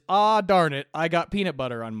Ah, darn it. I got peanut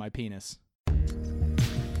butter on my penis.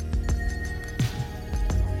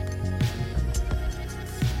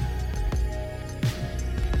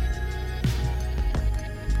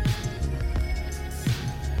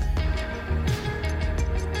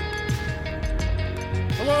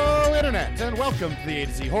 Hello, Internet, and welcome to the A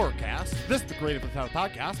to Z Horrorcast. This is the Creative Without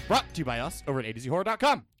podcast, brought to you by us over at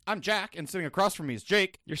AtoZHorror.com. I'm Jack, and sitting across from me is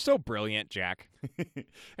Jake. You're so brilliant, Jack.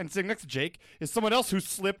 And sitting next to Jake is someone else who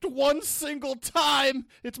slipped one single time.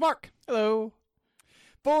 It's Mark. Hello.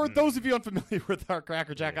 For those of you unfamiliar with our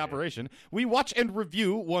Cracker Jack operation, we watch and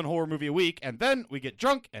review one horror movie a week, and then we get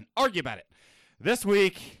drunk and argue about it. This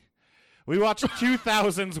week, we watched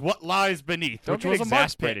 2000's What Lies Beneath, which was a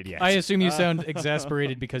Mark pick. yet. I assume you sound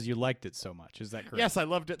exasperated because you liked it so much. Is that correct? Yes, I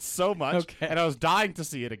loved it so much, Okay. and I was dying to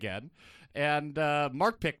see it again. And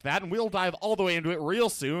Mark picked that, and we'll dive all the way into it real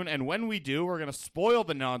soon. And when we do, we're going to spoil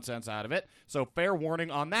the nonsense out of it. So fair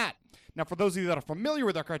warning on that. Now, for those of you that are familiar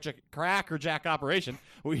with our Cracker Jack operation,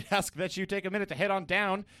 we ask that you take a minute to head on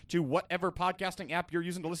down to whatever podcasting app you're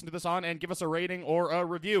using to listen to this on and give us a rating or a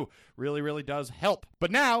review. Really, really does help.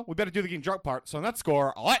 But now, we better do the getting drunk part. So on that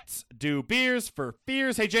score, let's do beers for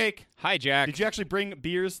fears. Hey, Jake. Hi, Jack. Did you actually bring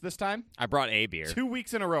beers this time? I brought a beer. 2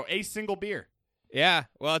 weeks in a row, a single beer. Yeah,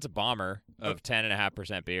 well, it's a bomber of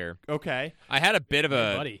 10.5% beer. Okay. I had a bit of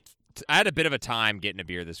Hey, buddy. I had a bit of a time getting a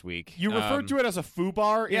beer this week. You referred to it as a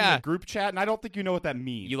foobar in yeah. the group chat, and I don't think you know what that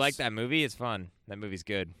means. You like that movie? It's fun. That movie's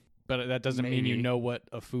good. But that doesn't mean you Maybe. know what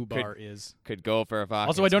a foo bar is. Could go for a fucking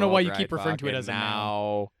Also, I don't know why you smoke keep right referring to it fucking as a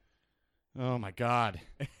now. Oh, my God.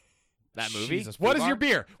 That movie? Jesus. What is Foobar? your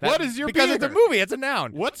beer? That- What is your because beer? it's a movie. It's a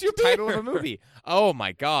noun. What's your Title beer? of a movie. Oh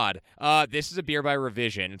my God! This is a beer by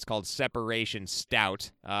Revision. It's called Separation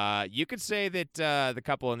Stout. You could say that the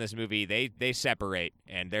couple in this movie they separate,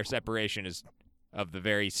 and their separation is of the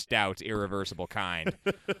very stout, irreversible kind.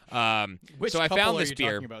 Which so I couple found are this you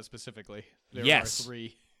beer. talking about specifically? There Yes. are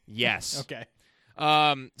 3. Yes. Okay.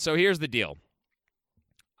 So here's the deal.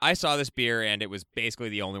 I saw this beer, and it was basically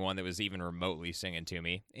the only one that was even remotely singing to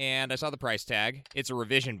me. And I saw the price tag. It's a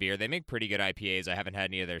Revision beer. They make pretty good IPAs. I haven't had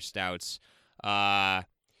any of their stouts. Saw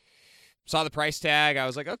the price tag. I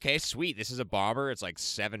was like, okay, sweet. This is a bomber. It's like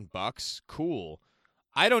 $7. Cool.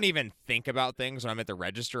 I don't even think about things when I'm at the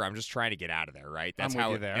register. I'm just trying to get out of there, right? That's I'm with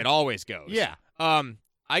how you there. it always goes. Yeah.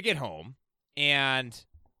 I get home, and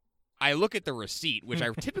I look at the receipt, which I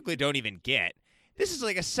typically don't even get. This is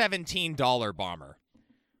like a $17 bomber.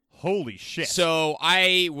 Holy shit. So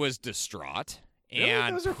I was distraught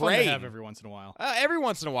and Those are fun praying. to have every once in a while. Every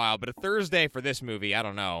once in a while, but a Thursday for this movie, I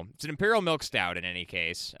don't know. It's an Imperial Milk Stout in any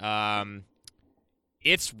case.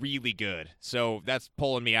 It's really good. So that's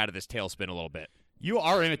pulling me out of this tailspin a little bit. You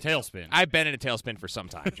are in a tailspin. I've been in a tailspin for some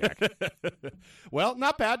time, Jack. Well,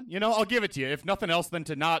 not bad. You know, I'll give it to you. If nothing else than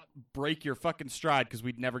to not break your fucking stride because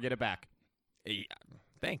we'd never get it back. Yeah,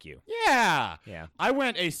 thank you. Yeah. Yeah. I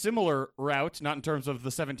went a similar route, not in terms of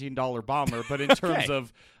the $17 bomber, but in terms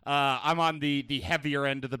of I'm on the heavier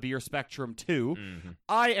end of the beer spectrum, too. Mm-hmm.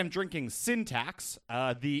 I am drinking Syntax,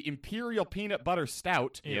 the Imperial Peanut Butter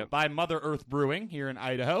Stout Yep. by Mother Earth Brewing here in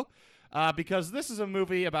Idaho, because this is a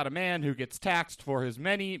movie about a man who gets taxed for his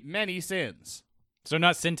many, many sins. So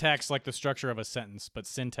not syntax like the structure of a sentence, but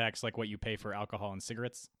syntax like what you pay for alcohol and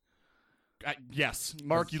cigarettes? Yes.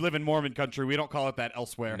 Mark, you live in Mormon country. We don't call it that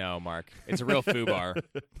elsewhere. No, Mark. It's a real foobar.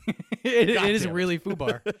 it is Goddamn. really foo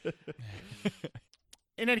bar.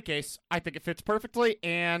 In any case, I think it fits perfectly,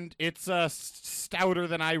 and it's stouter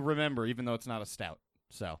than I remember, even though it's not a stout.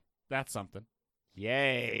 So, that's something.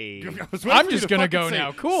 Yay. I was waiting I'm for you just to going to fucking go say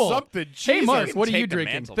now. Cool. Something. Hey, Jesus. Mark, what are Take you the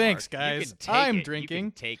drinking? mantle, Thanks, Mark. You guys. can take I'm it. drinking. You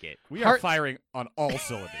can take it. We are Heart- firing on all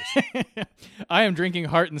cylinders. I am drinking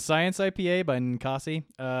Heart and Science IPA by Nkasi.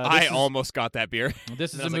 I almost got that beer.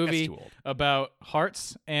 This is I a was like, that's movie too old. about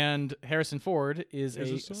hearts, and Harrison Ford is a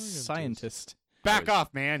scientist. scientist. Back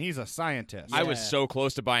off, man. He's a scientist. I was Yeah. so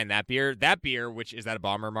close to buying that beer. That beer, which is that a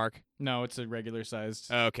bomber, Mark? No, it's a regular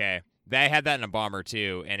sized. Okay. They had that in a bomber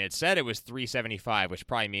too, and it said it was $3.75, which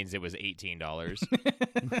probably means it was $18.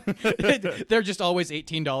 They're just always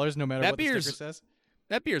 $18, no matter That what the beer's- sticker says.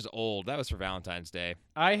 That beer's old. That was for Valentine's Day.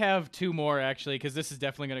 I have 2 more actually, because this is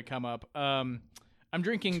definitely going to come up. I'm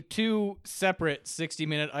drinking 2 separate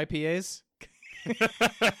 60-minute IPAs.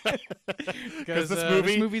 Because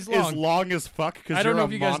this movie's is long. long as fuck. I don't know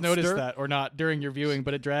if you guys monster. noticed that or not during your viewing,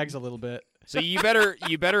 but it drags a little bit. So you better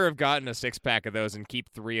have gotten a 6-pack of those and keep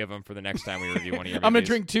 3 of them for the next time we review one of your I'm going movies.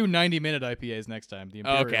 to drink 2 90-minute IPAs next time. The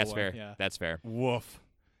Imperial Okay, that's one. fair. Yeah. That's fair. Woof.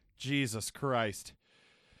 Jesus Christ.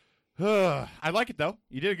 I like it, though.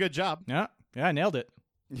 You did a good job. Yeah, I nailed it.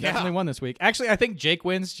 Definitely won this week. Actually, I think Jake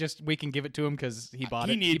wins. Just we can give it to him because he bought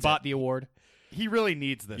He it. He needs bought it. the award. He really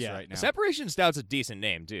needs this Yeah. right now. Separation Stout's a decent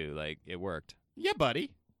name too. Like it worked. Yeah,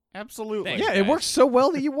 buddy. Absolutely. Thanks, Yeah, it guys. worked so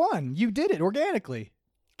well that you won. You did it organically.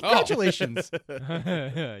 Congratulations.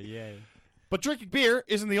 Yeah. But drinking beer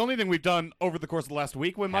isn't the only thing we've done over the course of the last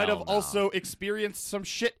week. We might Hell have no. also experienced some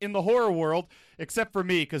shit in the horror world, except for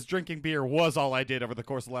me, because drinking beer was all I did over the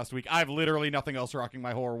course of the last week. I have literally nothing else rocking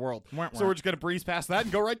my horror world. So we're just going to breeze past that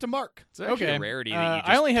and go right to Mark. It's actually Okay. a rarity that you just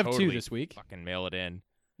I only have totally 2 this week. Fucking mail it in.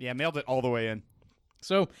 Yeah, mailed it all the way in.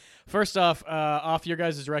 So, first off your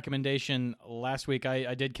guys' recommendation last week,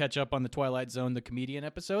 I did catch up on the Twilight Zone, the comedian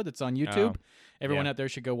episode that's on YouTube. Everyone yeah. out there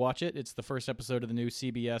should go watch it. It's the first episode of the new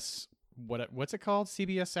CBS, what's it called?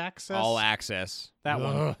 CBS Access? All access. That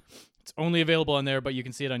one. It's only available on there, but you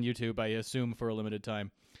can see it on YouTube, I assume, for a limited time.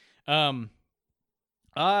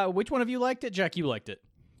 Which one of you liked it? Jack, you liked it.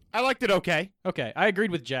 I liked it okay. Okay, I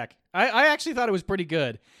agreed with Jack. I actually thought it was pretty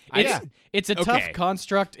good. It's a tough Okay.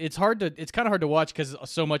 construct. It's kind of hard to watch because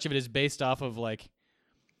so much of it is based off of like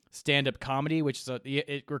stand-up comedy, which is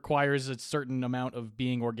it requires a certain amount of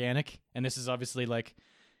being organic. And this is obviously like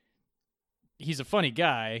he's a funny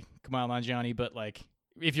guy, Kumail Nanjiani, but like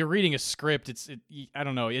if you're reading a script, I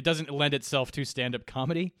don't know, it doesn't lend itself to stand-up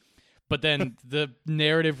comedy. But then the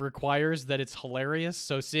narrative requires that it's hilarious.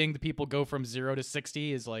 So seeing the people go from 0 to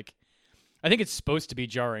 60 is like, I think it's supposed to be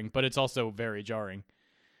jarring, but it's also very jarring.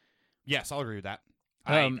 Yes, I'll agree with that.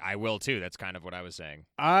 I will too. That's kind of what I was saying.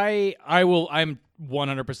 I'm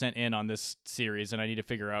 100% in on this series, and I need to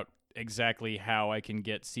figure out exactly how I can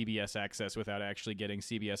get CBS Access without actually getting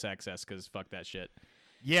CBS Access, because fuck that shit.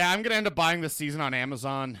 Yeah, I'm going to end up buying this season on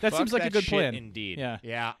Amazon. That Fuck seems like a that good shit plan. indeed. Yeah.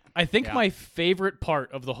 Yeah. I think Yeah. my favorite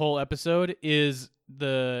part of the whole episode is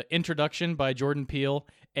the introduction by Jordan Peele,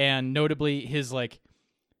 and notably his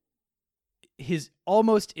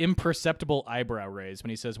almost imperceptible eyebrow raise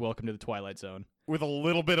when he says "Welcome to the Twilight Zone." With a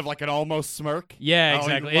little bit of like an almost smirk. Yeah, Oh, he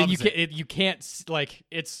exactly. And loves it. you can't like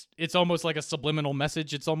it's almost like a subliminal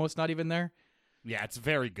message. It's almost not even there. Yeah, it's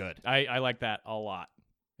very good. I like that a lot.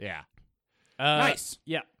 Yeah. Nice.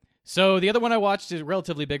 Yeah. So the other one I watched is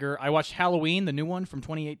relatively bigger. I watched Halloween, the new one from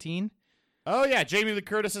 2018. Oh, yeah, Jamie Lee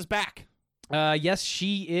Curtis is back. Yes,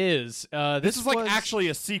 she is. This is like was- actually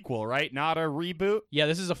a sequel, right? Not a reboot? Yeah,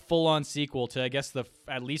 this is a full-on sequel to, I guess,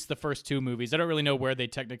 at least the first 2 movies. I don't really know where they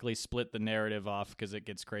technically split the narrative off because it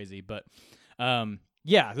gets crazy, but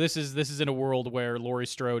yeah, this is in a world where Laurie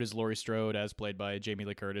Strode is Laurie Strode, as played by Jamie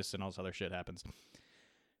Lee Curtis, and all this other shit happens.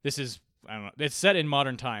 This is, I don't know, it's set in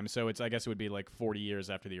modern times, so I guess it would be like 40 years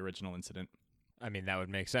after the original incident. I mean, that would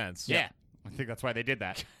make sense. Yeah. I think that's why they did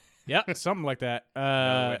that. Yeah, something like that.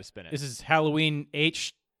 Another way to spin it. This is Halloween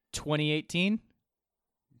H 2018.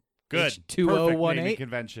 Good. H2018. Perfect naming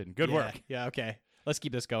convention. Good Yeah, work. Yeah, okay. Let's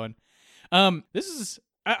keep this going. This is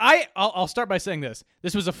I'll start by saying this.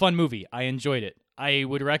 This was a fun movie. I enjoyed it. I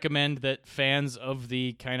would recommend that fans of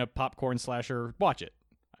the kind of popcorn slasher watch it.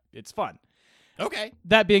 It's fun. Okay.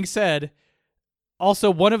 That being said, also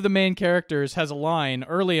one of the main characters has a line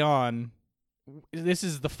early on. This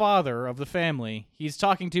is the father of the family. He's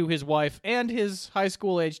talking to his wife and his high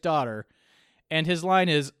school age daughter, and his line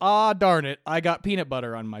is, "Ah, darn it, I got peanut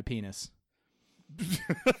butter on my penis."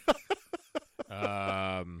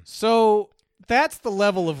 So that's the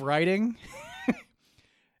level of writing.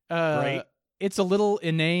 Great. It's a little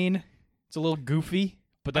inane. It's a little goofy,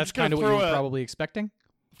 but that's just gonna kind of what you throw were a- probably expecting.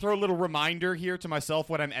 Throw a little reminder here to myself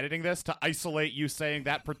when I'm editing this to isolate you saying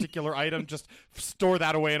that particular item. Just store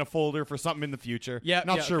that away in a folder for something in the future. Yeah,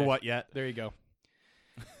 Not yeah, sure okay. what yet. There you go.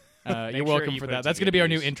 Make You're sure welcome you for put that. it That's to going to good be our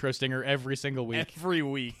new use. intro stinger every single week. Every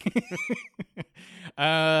week.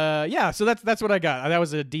 Yeah, so that's what I got. That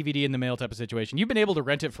was a DVD in the mail type of situation. You've been able to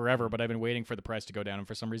rent it forever, but I've been waiting for the price to go down, and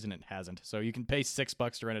for some reason it hasn't. So you can pay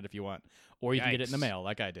 $6 to rent it if you want, or you can get it in the Yikes. mail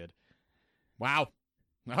like I did. Wow.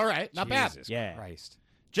 All right. Not bad. Jesus Yeah. Christ.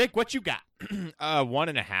 Jake, what you got?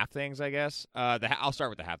 1.5 things, I guess. I'll start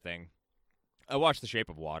with the half thing. I watched The Shape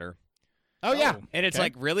of Water. Oh, yeah. And it's Okay.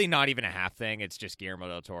 like really not even a half thing. It's just Guillermo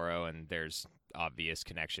del Toro, and there's obvious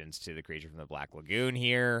connections to the creature from the Black Lagoon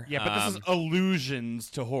here. Yeah, but this is allusions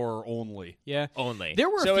to horror only. Yeah. only. There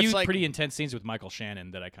were So a few it's like, pretty intense scenes with Michael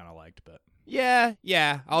Shannon that I kind of liked, but Yeah,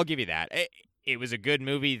 I'll give you that. It was a good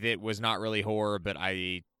movie that was not really horror, but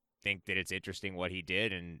I think that it's interesting what he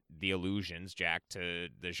did, and the allusions, Jack, to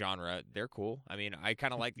the genre, they're cool. I mean, I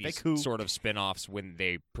kind of like these cool. sort of spin-offs when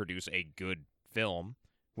they produce a good film,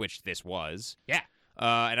 which this was. Yeah.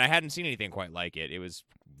 And I hadn't seen anything quite like it. It was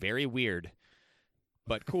very weird,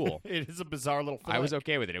 but cool. It is a bizarre little I was flick.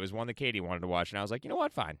 okay with it. It was one that Katie wanted to watch, and I was like, you know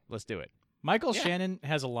what? Fine. Let's do it. Michael Yeah. Shannon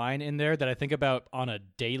has a line in there that I think about on a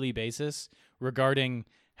daily basis regarding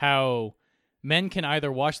how men can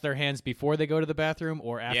either wash their hands before they go to the bathroom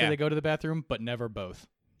or after Yeah. they go to the bathroom, but never both.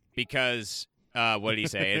 Because what did he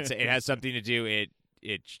say? It has something to do.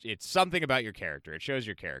 It's something about your character. It shows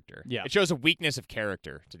your character. Yeah. It shows a weakness of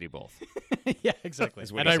character to do both. Yeah, exactly.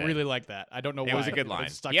 Is what And he I said. really like that. I don't know why. It was a good It line.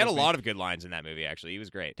 stuck He had a with me. lot of good lines in that movie. Actually, he was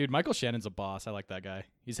great. Dude, Michael Shannon's a boss. I like that guy.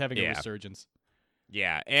 He's having a Yeah. resurgence.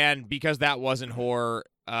 Yeah, and because that wasn't horror,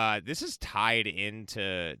 this is tied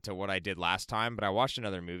into what I did last time. But I watched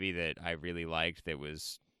another movie that I really liked that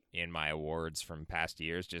was in my awards from past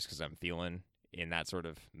years, just because I'm feeling in that sort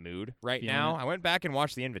of mood right Feeling now. it. I went back and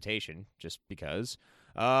watched The Invitation just because.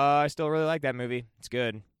 I still really like that movie. It's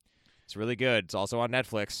good. It's really good. It's also on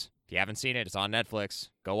Netflix. If you haven't seen it, it's on Netflix.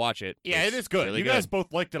 Go watch it. Yeah, It's it is good. really You guys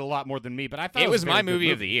both liked it a lot more than me, but I thought It was a my very good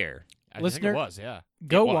movie of the year. I Listener- think it was, yeah.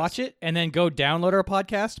 Go It was. watch it and then go download our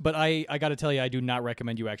podcast. But I got to tell you, I do not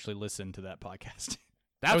recommend you actually listen to that podcast.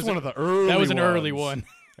 That's was one a- of the early that was an ones. early one.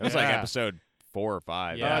 It was like Yeah. episode 4 or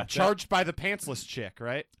 5. Yeah. Charged by the Pantsless Chick,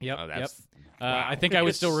 right? Yep. Oh, yep. that's I think I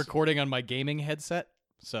was still recording on my gaming headset,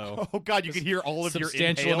 so Oh, God, you could hear all of your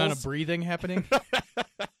substantial amount of inhales. breathing happening.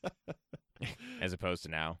 as opposed to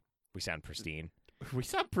now. We sound pristine. We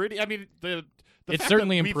sound pretty. I mean, the It's fact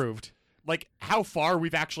certainly that we've- improved. Like, how far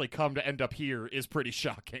we've actually come to end up here is pretty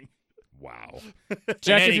shocking. Wow.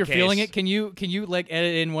 Jack, if any you're feeling case- it, can you like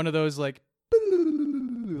edit in one of those like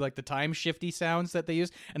the time shifty sounds that they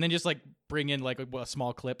use, and then just like bring in like a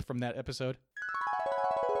small clip from that episode?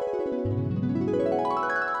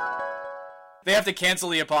 They have to cancel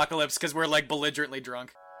the apocalypse because we're like belligerently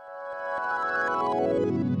drunk.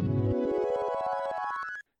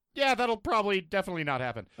 Yeah, that'll probably definitely not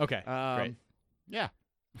happen. Okay, great. Yeah.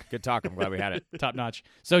 Good talk. I'm glad we had it. Top notch.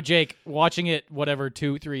 So Jake, watching it, whatever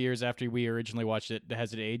 2-3 years after we originally watched it,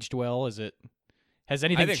 has it aged well? Has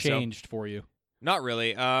anything think so. changed for you? Not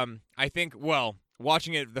really. I think, well,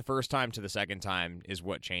 watching it the first time to the second time is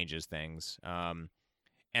what changes things. And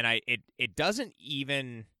it doesn't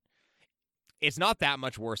even. It's not that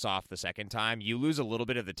much worse off the second time. You lose a little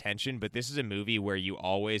bit of the tension, but this is a movie where you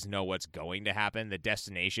always know what's going to happen. The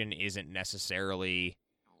destination isn't necessarily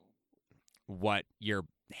what you're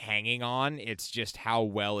hanging on. It's just how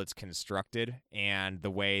well it's constructed and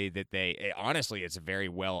the way that honestly, it's a very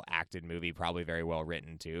well acted movie, probably very well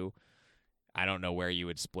written too. I don't know where you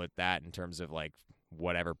would split that in terms of like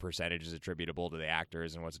whatever percentage is attributable to the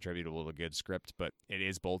actors and what's attributable to a good script, but it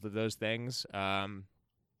is both of those things.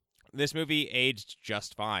 This movie aged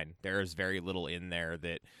just fine. There is very little in there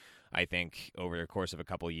that I think over the course of a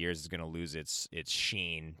couple of years is going to lose its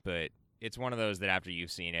sheen, but it's one of those that after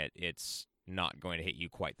you've seen it, it's not going to hit you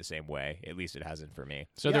quite the same way. At least it hasn't for me.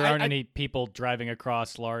 So Yeah, there aren't I- any people driving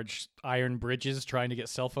across large iron bridges trying to get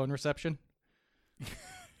cell phone reception?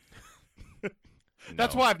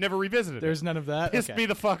 That's No. why I've never revisited There's it. none of that? Pissed Okay. me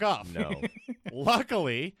the fuck off. No.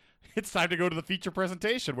 Luckily, it's time to go to the feature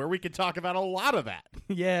presentation where we can talk about a lot of that.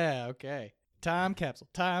 Yeah, okay. Time capsule.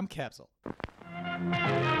 Time capsule.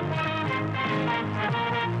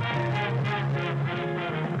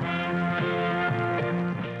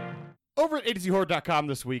 Over at ATCHorror.com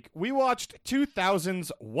this week, we watched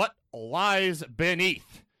 2000's What Lies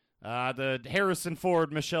Beneath, the Harrison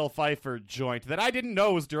Ford, Michelle Pfeiffer joint that I didn't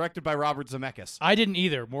know was directed by Robert Zemeckis. I didn't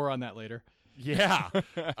either. More on that later. Yeah.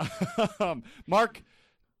 Mark,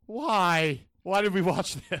 why? Why did we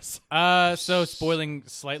watch this? So spoiling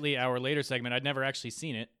slightly our later segment, I'd never actually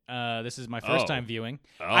seen it. This is my first Oh. time viewing.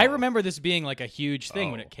 Oh. I remember this being like a huge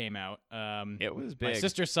thing when Oh. it came out. It was My big.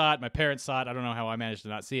 sister saw it. My parents saw it. I don't know how I managed to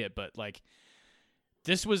not see it, but like,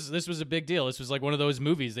 this was a big deal. This was like one of those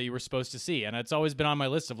movies that you were supposed to see, and it's always been on my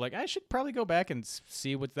list of like I should probably go back and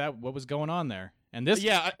see what was going on there. And this,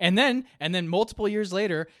 Yeah, and then multiple years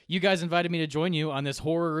later, you guys invited me to join you on this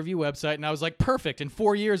horror review website, and I was like, perfect. In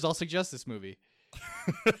 4 years, I'll suggest this movie.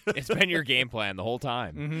 It's been your game plan the whole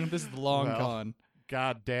time. This is the long Well, con.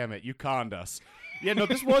 God damn it, you conned us. Yeah, no,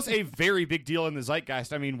 this was a very big deal in the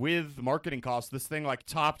zeitgeist. I mean, with marketing costs, this thing like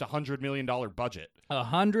topped $100 million budget.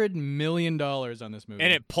 $100 million on this movie,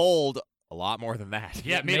 And it pulled a lot more than that.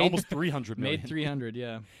 Yeah, it made made- almost $300 million. made 300.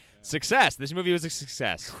 Yeah, Success. This movie was a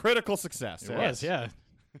success. Critical success. it was. Yeah,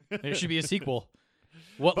 there should be a sequel.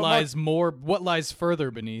 What But lies more? What lies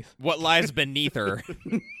further beneath? What lies beneath her?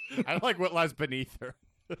 I like what lies beneath her.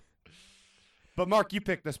 But Mark, you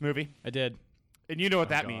picked this movie, I did. and you know what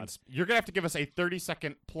that God. means. You're going to have to give us a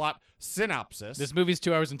 30-second plot synopsis. This movie's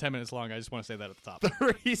 2 hours and 10 minutes long. I just want to say that at the top.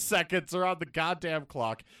 30 seconds are on the goddamn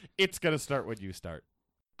clock. It's going to start when you start.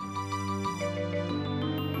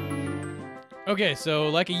 Okay, so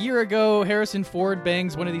like a year ago, Harrison Ford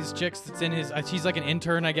bangs one of these chicks that's in his. She's like an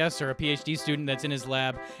intern, I guess, or a PhD student that's in his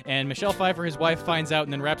lab. And Michelle Pfeiffer, his wife, finds out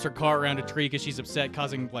and then wraps her car around a tree because she's upset,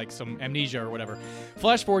 causing like some amnesia or whatever.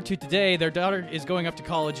 Flash forward to today, their daughter is going off to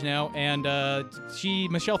college now, and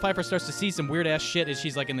Michelle Pfeiffer starts to see some weird ass shit as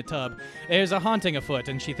she's like in the tub. There's a haunting afoot,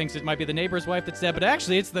 and she thinks it might be the neighbor's wife that's dead, but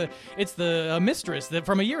actually it's the mistress that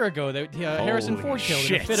from a year ago that Harrison Ford killed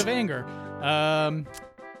in a fit of anger.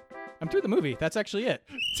 I'm through the movie. That's actually it.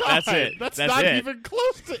 That's it. That's That's not it. even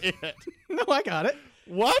close to it. No, I got it.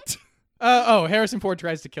 What? Harrison Ford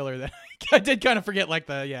tries to kill her. Then I did kind of forget,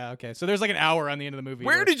 okay. So there's like an hour on the end of the movie.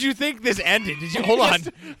 Where did you think this ended? Did you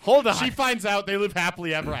hold on? She finds out they live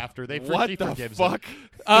happily ever after. She forgives him. fuck?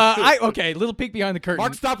 Little peek behind the curtain.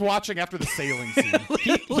 Mark stopped watching after the sailing scene.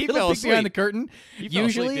 He little fell peek behind asleep. the curtain. He fell asleep,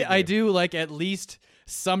 Usually, didn't I you? do like at least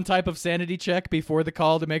some type of sanity check before the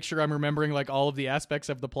call to make sure I'm remembering like all of the aspects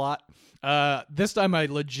of the plot. This time I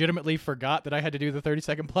legitimately forgot that I had to do the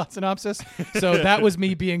 30-second plot synopsis. So that was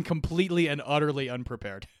me being completely and utterly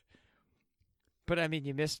unprepared. But I mean,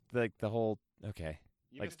 you missed the whole. Okay.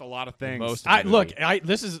 You missed a lot of things. Most of the movie.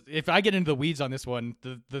 This is if I get into the weeds on this one,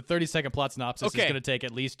 the 30-second plot synopsis is going to take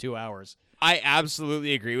at least 2 hours. I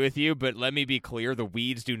absolutely agree with you, but let me be clear: the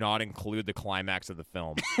weeds do not include the climax of the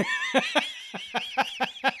film.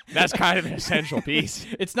 That's kind of an essential piece.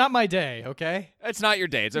 It's not my day, okay? It's not your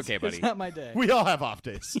day. It's okay, buddy. It's not my day. We all have off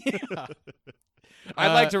days. Yeah.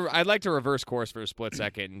 I'd like to reverse course for a split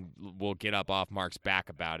second, and we'll get up off Mark's back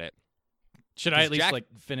about it. Should I at least Jack-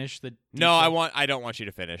 finish the? No, I don't want you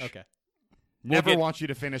to finish. Okay. Never want you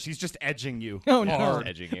to finish. He's just edging you. Oh no! Hard.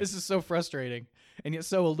 Edging you. This is so frustrating and yet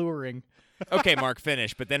so alluring. Okay, Mark,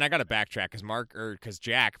 finish. But then I got to backtrack because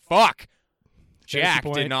Jack. Fuck. Jack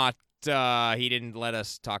point. did not. He didn't let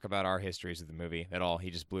us talk about our histories of the movie at all. He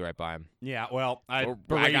just blew right by him. Yeah, well, I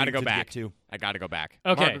got to go to back. get to. I got to go back.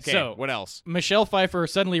 Okay, Mark, so what else? Michelle Pfeiffer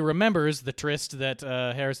suddenly remembers the tryst that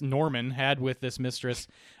Harris Norman had with this mistress.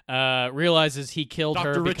 Realizes he killed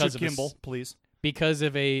Dr. her Richard Kimball, please. because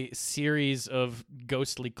of a series of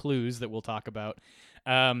ghostly clues that we'll talk about.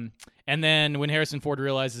 And then when Harrison Ford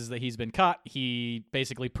realizes that he's been caught, he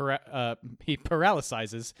basically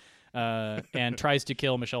paralyzes and tries to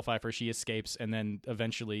kill Michelle Pfeiffer. She escapes, and then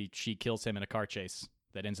eventually she kills him in a car chase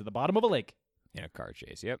that ends at the bottom of a lake. In a car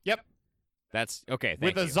chase. Yep. Yep. That's okay.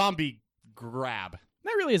 With Thank a you. zombie grab.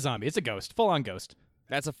 Not really a zombie. It's a ghost. Full-on ghost.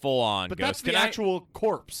 That's a full-on But ghost. that's the Can I- actual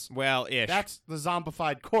corpse. Well, ish. That's the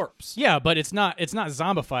zombified corpse. Yeah, but it's not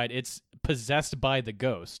zombified. It's possessed by the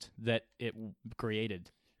ghost that it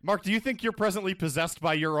created. Mark, do you think you're presently possessed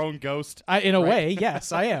by your own ghost? In a way,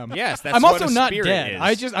 yes, I am. Yes, that's I'm what also a not spirit dead.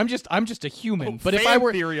 is. I'm just a human. But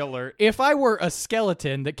Fan theory alert. if I were a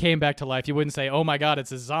skeleton that came back to life, you wouldn't say, "Oh my God,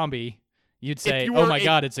 it's a zombie." You'd say, you "Oh were my a-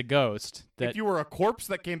 God, it's a ghost." If you were a corpse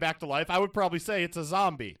that came back to life, I would probably say it's a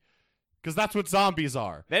zombie. Because that's what zombies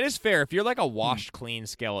are. That is fair. If you're like a washed, clean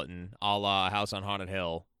skeleton, a la House on Haunted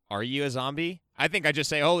Hill, are you a zombie? I think I just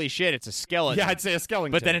say, "Holy shit, it's a skeleton." Yeah, I'd say a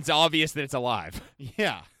skeleton. But then it's obvious that it's alive.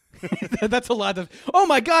 Yeah. That's a lot of. Oh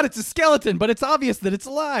my God, it's a skeleton, but it's obvious that it's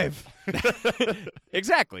alive.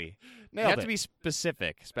 Exactly. Nailed you have it. to be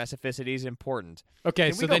specific. Specificity is important. Okay,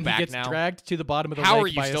 Can so we go then he back gets now? dragged to the bottom of the How are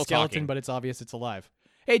lake you by still a skeleton, talking? but it's obvious it's alive.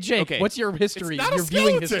 Hey Jake, Okay. what's your history? It's not a Your viewing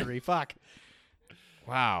skeleton. history. Fuck.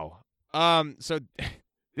 Wow. So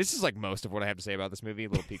this is like most of what I have to say about this movie. A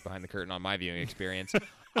little peek behind the curtain on my viewing experience.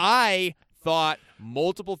 I thought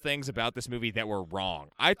multiple things about this movie that were wrong.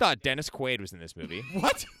 I thought Dennis Quaid was in this movie.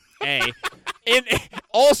 What?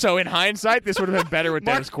 Also, in hindsight, this would have been better with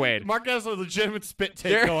Dennis Quaid. Mark has a legitimate spit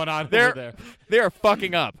take They're- going on they're- over there. They are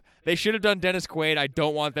fucking up. They should have done Dennis Quaid. I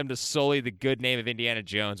don't want them to sully the good name of Indiana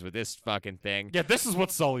Jones with this fucking thing. Yeah, this is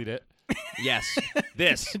what sullied it. Yes.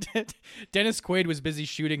 This. Dennis Quaid was busy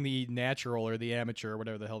shooting The Natural or The Amateur or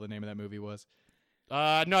whatever the hell the name of that movie was.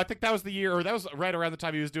 No, I think that was the year, or that was right around the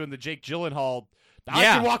time he was doing the Jake Gyllenhaal. I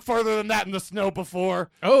Yeah. can walk farther than that in the snow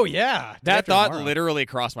before. Oh yeah, Day That After thought Tomorrow. literally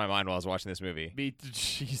crossed my mind while I was watching this movie.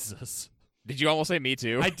 Jesus. Did you almost say me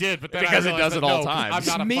too? I did, but then Because I it realized does that, it all no, times.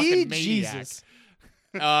 I'm not a Me, fucking maniac. Jesus.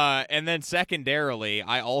 And then secondarily,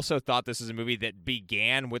 I also thought this was a movie that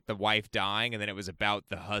began with the wife dying, and then it was about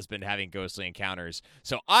the husband having ghostly encounters.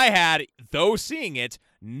 So I had, though seeing it,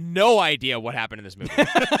 no idea what happened in this movie.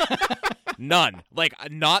 None. Like,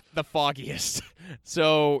 not the foggiest.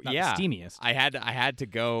 So, Not yeah. the steamiest. I had to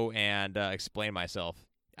go and explain myself.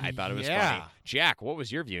 I thought it was funny. Yeah. Jack, what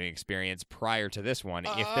was your viewing experience prior to this one,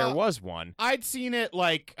 if there was one? I'd seen it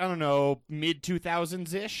like, I don't know,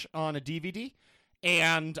 mid-2000s-ish on a DVD,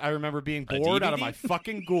 and I remember being A bored out of DVD? my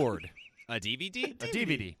fucking gourd. A DVD? A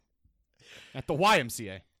DVD. At the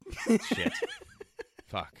YMCA. Shit.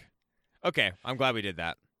 Fuck. Okay, I'm glad we did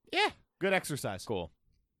that. Yeah, good exercise. Cool.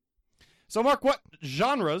 So, Mark, what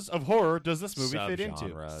genres of horror does this movie fit into?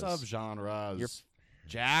 Subgenres. Subgenres. You're-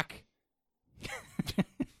 Jack.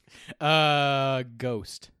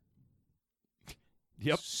 Ghost.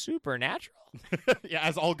 Yep. Supernatural? Yeah,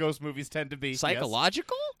 as all ghost movies tend to be. Yes.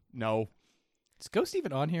 Psychological? No. Is Ghost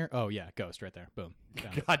even on here? Oh yeah, Ghost right there. Boom.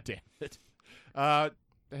 Found it. God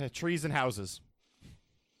damn it. Trees and houses.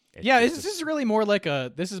 Yeah, It's this is really more like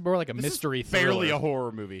a This mystery is thriller. barely a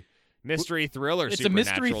horror movie. mystery thriller. It's a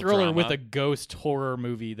mystery supernatural thriller drama. with a ghost horror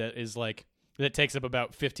movie that takes up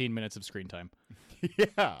about 15 minutes of screen time.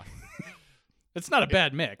 Yeah. It's not a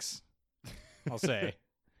bad mix, I'll say.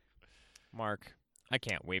 Mark, I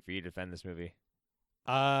can't wait for you to defend this movie.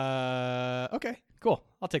 Okay, cool.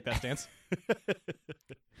 I'll take that stance.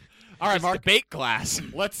 All right, It's Mark. debate class.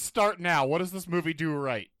 Let's start now. What does this movie do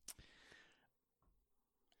right?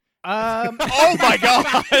 Oh my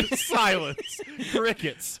god! Silence.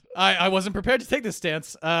 Crickets. I wasn't prepared to take this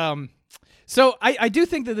stance. So I do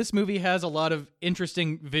think that this movie has a lot of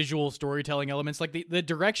interesting visual storytelling elements. Like the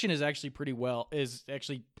direction is actually pretty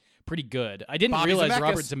good. I didn't Bobby realize Zemeckis.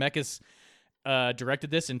 Robert Zemeckis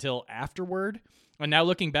directed this until afterward. And now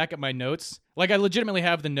looking back at my notes, like I legitimately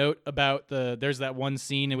have the note about there's that one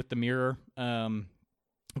scene with the mirror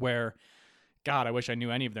where, God, I wish I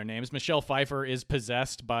knew any of their names. Michelle Pfeiffer is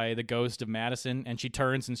possessed by the ghost of Madison, and she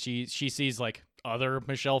turns and she sees like other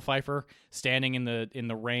Michelle Pfeiffer standing in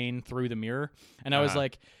the rain through the mirror. And I was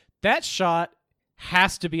like, that shot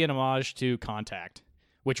has to be an homage to Contact,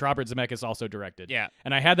 which Robert Zemeckis also directed. Yeah.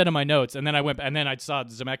 And I had that in my notes, and then I saw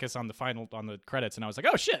Zemeckis on the credits, and I was like,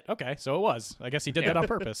 oh shit, okay, so it was. I guess he did that on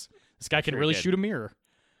purpose. This guy can Sure really did. shoot a mirror.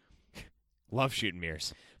 Love shooting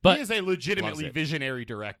mirrors. But He is a legitimately Loves it. visionary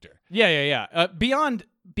director. yeah. Beyond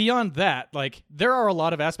that, like there are a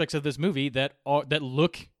lot of aspects of this movie that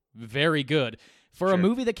look very good for a Sure.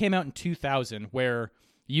 movie that came out in 2000, where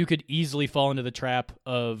you could easily fall into the trap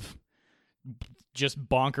of just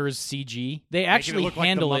bonkers CG. They actually look like The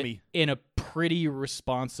handle it Mummy. in a pretty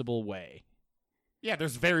responsible way. Yeah,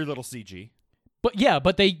 there's very little CG.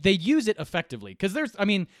 But they use it effectively because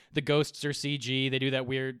the ghosts are CG. They do that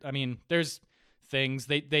weird. There's things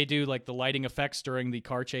they do like the lighting effects during the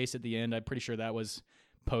car chase at the end. I'm pretty sure that was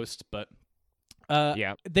post, but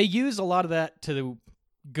Yeah. they use a lot of that to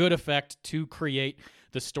good effect to create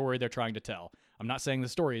the story they're trying to tell. I'm not saying the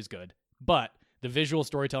story is good, but the visual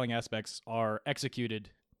storytelling aspects are executed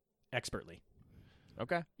expertly.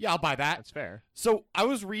 Okay. Yeah, I'll buy that. That's fair. So I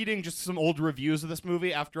was reading just some old reviews of this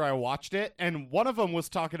movie after I watched it, and one of them was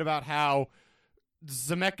talking about how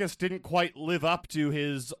Zemeckis didn't quite live up to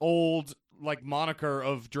his old moniker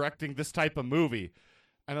of directing this type of movie.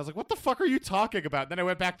 And I was like, what the fuck are you talking about? Then I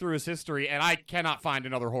went back through his history, and I cannot find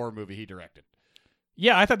another horror movie he directed.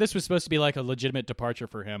 Yeah, I thought this was supposed to be like a legitimate departure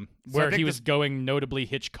for him, So I where think he was going notably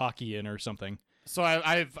Hitchcockian or something. So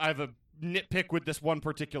I have a nitpick with this one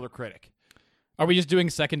particular critic. Are we just doing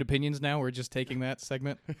second opinions now? We're just taking that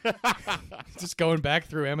segment, just going back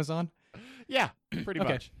through Amazon. Yeah, pretty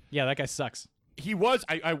Okay. much. Yeah, that guy sucks. He was,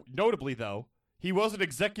 I notably though, he was an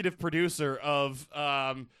executive producer of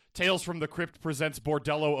Tales from the Crypt presents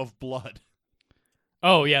Bordello of Blood.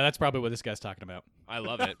 Oh yeah, that's probably what this guy's talking about. I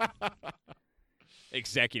love it.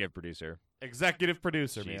 Executive producer. Executive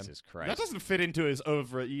producer, man. Jesus Christ. That doesn't fit into his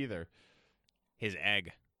oeuvre either. His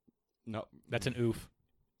egg. No, That's an oof.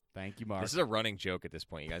 thank you, Mark. This is a running joke at this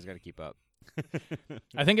point. You guys got to keep up.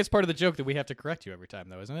 I think it's part of the joke that we have to correct you every time,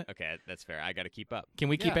 though, isn't it? Okay, that's fair. I got to keep up. Can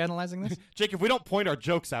we keep Yeah. analyzing this? Jake, if we don't point our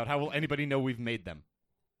jokes out, how will anybody know we've made them?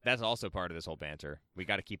 That's also part of this whole banter. We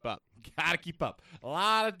got to keep up. Gotta keep up. A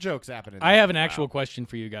lot of jokes happening. I have an actual question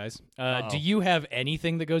for you guys. Uh-oh. Do you have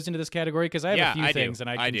anything that goes into this category? Because I have Yeah, a few I do. things, and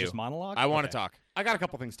I I can do. just monologue. I want Okay. to talk. I got a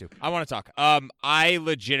couple things too. I want to talk. I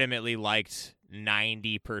legitimately liked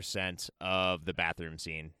 90% of the bathroom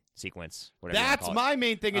scene sequence. Whatever you wanna That's call it. my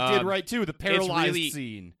main thing it did Um, right too. The paralyzed really-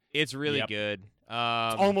 scene. It's really Yep. good. It's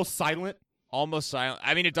almost silent. Almost silent.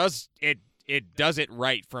 I mean, it does it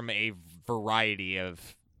right from a variety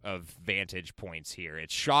of vantage points here.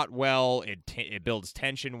 It's shot well. It builds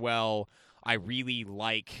tension well. I really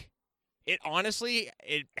like it. Honestly,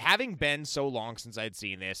 it having been so long since I'd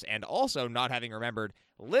seen this, and also not having remembered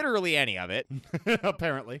literally any of it,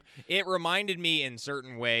 Apparently. it reminded me in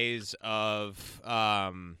certain ways of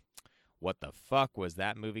what the fuck was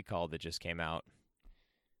that movie called that just came out?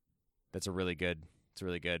 It's really good. I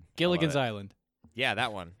love Gilligan's it. Island. Yeah,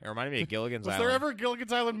 that one. It reminded me of Gilligan's Was Island. there ever a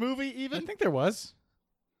Gilligan's Island movie I even? think there was.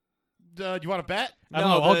 you want to bet? I don't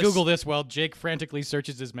know. No, I'll this- Google this while Jake frantically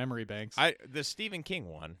searches his memory banks. The Stephen King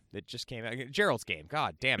one that just came out, Gerald's Game.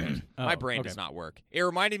 God damn it, Oh, my brain okay. does not work. It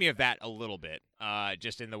reminded me of that a little bit,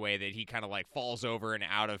 just in the way that he kind of like falls over and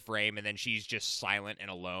out of frame, and then she's just silent and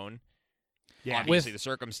alone. Yeah. Obviously, the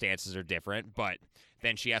circumstances are different, but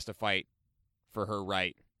then she has to fight for her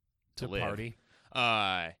right to live. party.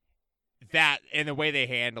 That and the way they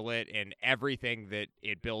handle it and everything that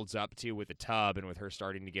it builds up to with the tub and with her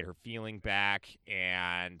starting to get her feeling back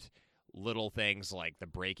and little things like the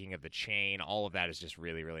breaking of the chain, all of that is just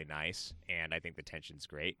really, really nice, and I think the tension's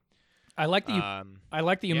great. I like that you. I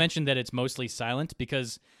like that you yeah. mentioned that it's mostly silent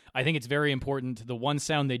because I think it's very important. The one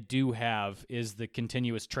sound they do have is the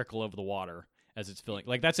continuous trickle of the water as it's filling.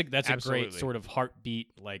 Like that's a great Absolutely. sort of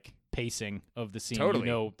heartbeat like pacing of the scene. Totally.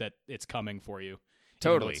 You know that it's coming for you. even though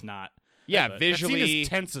Totally. it's not. Yeah, But- That scene visually, is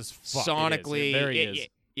tense as fuck. sonically, It very is.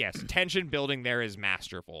 yes, tension building there is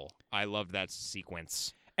masterful. I love that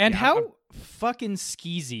sequence. And Yeah, how fucking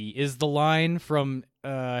skeezy is the line from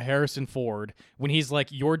Harrison Ford when he's like,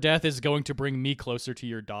 "Your death is going to bring me closer to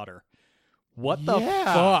your daughter." What the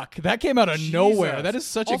Yeah. fuck? That came out of nowhere. Jesus. That is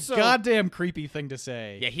such Also- a goddamn creepy thing to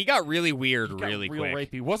say. Yeah, he got really weird He got really real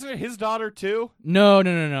quick. rapey. Wasn't it his daughter too?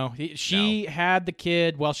 No. She had the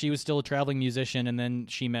kid while she was still a traveling musician, and then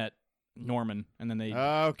she met Norman, and then they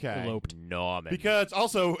Okay. eloped. No, man. Because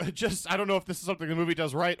also, just I don't know if this is something the movie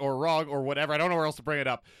does right or wrong or whatever. I don't know where else to bring it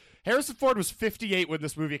up. Harrison Ford was 58 when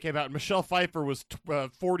this movie came out, and Michelle Pfeiffer was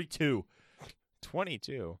 42.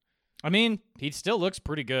 22. I mean, he still looks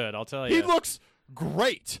pretty good. I'll tell you. He looks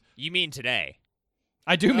great. You mean today?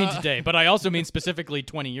 I do mean today, but I also mean specifically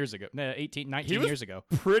 20 years ago, 18, 19 He was- years ago.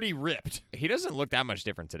 Pretty ripped. He doesn't look that much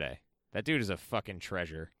different today. That dude is a fucking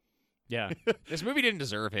treasure. Yeah. This movie didn't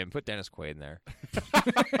deserve him. Put Dennis Quaid in there.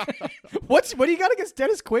 What do you got against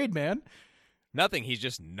Dennis Quaid, man? Nothing. He's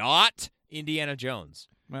just not Indiana Jones.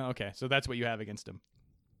 Well, okay, so that's what you have against him.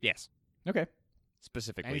 Yes, Okay.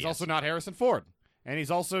 specifically. And he's yes. also not Harrison Ford. And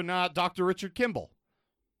he's also not Dr. Richard Kimball.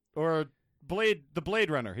 Or the Blade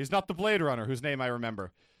Runner. He's not the Blade Runner, whose name I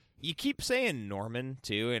remember. You keep saying Norman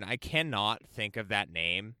too, and I cannot think of that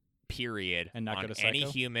name. Period. And not on go to any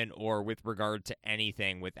Psycho? human or with regard to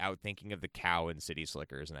anything without thinking of the cow in City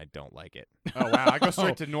Slickers, and I don't like it. Oh, wow. I go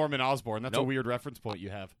straight to Norman Osborn. That's a Nope. weird reference point you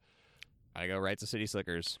have. I go right to City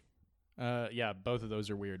Slickers. Yeah, both of those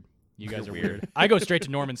are weird. You guys are You're weird. I go straight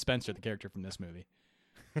to Norman Spencer, the character from this movie.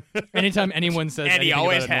 Anytime anyone says And he anything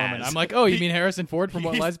always about Norman, has. I'm like, oh, you mean Harrison Ford from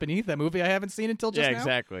What he's- Lies Beneath? That movie I haven't seen until just now?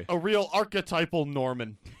 exactly. A real archetypal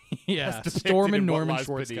Norman. Yeah, depicted Storm and in What Norman Lies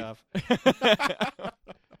Beneath. Schwarzkopf.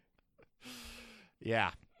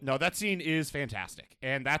 Yeah. No, that scene is fantastic.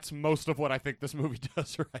 And that's most of what I think this movie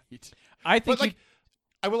does right. I think But, like,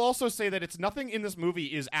 I will also say that it's nothing in this movie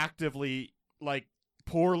is actively, like,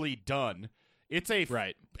 poorly done. It's a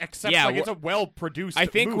right. except Yeah, like it's a well produced. I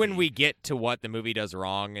think when movie. we get to what the movie does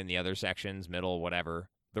wrong in the other sections, middle, whatever,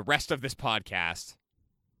 the rest of this podcast,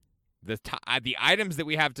 the items that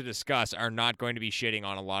we have to discuss are not going to be shitting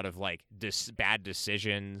on a lot of like bad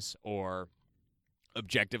decisions or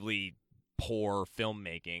objectively poor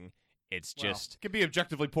filmmaking. It's Well, just it could be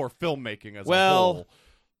objectively poor filmmaking as a Well, whole.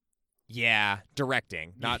 yeah,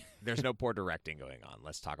 directing. Not there's no poor directing going on.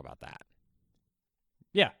 Let's talk about that.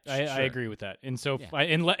 Yeah, I Sure. agree with that. And so, Yeah.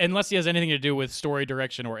 unless he has anything to do with story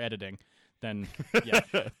direction or editing, then yeah.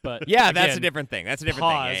 But Yeah, that's a again, different thing. That's a different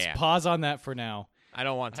pause, thing. Yeah. Pause on that for now. I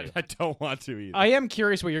don't want to. I don't want to either. I am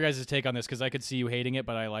curious what your guys' take on this because I could see you hating it,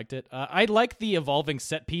 but I liked it. I like the evolving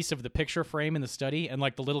set piece of the picture frame in the study and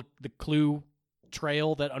like the clue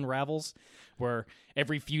trail that unravels, where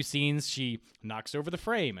every few scenes she knocks over the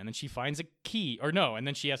frame and then she finds a key, and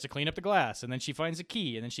then she has to clean up the glass and then she finds a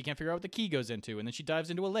key and then she can't figure out what the key goes into and then she dives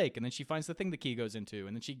into a lake and then she finds the thing the key goes into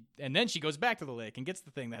and then she goes back to the lake and gets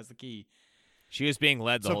the thing that has the key. She was being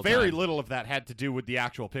led the so whole very time. little of that had to do with the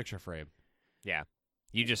actual picture frame. Yeah.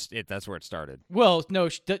 That's where it started. Well, no,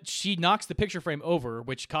 she knocks the picture frame over,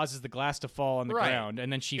 which causes the glass to fall on the Right. ground,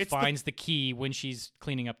 and then she It's finds the key when she's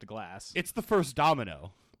cleaning up the glass. It's the first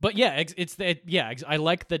domino. But yeah, I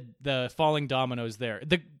like the falling dominoes there.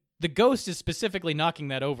 The ghost is specifically knocking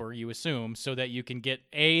that over, you assume, so that you can get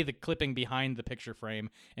A, the clipping behind the picture frame,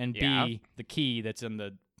 and Yeah. B, the key that's in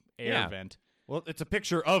the air Yeah. vent. Well, it's a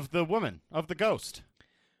picture of the woman, of the ghost.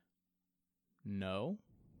 No.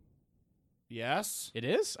 Yes. It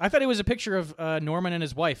is? I thought it was a picture of Norman and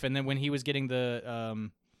his wife, and then when he was getting the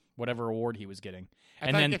whatever award he was getting.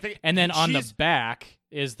 I think And then on the she's- back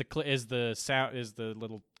is the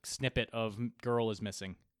little snippet of girl is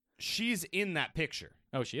missing. She's in that picture.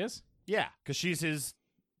 Oh, she is? Yeah, because she's his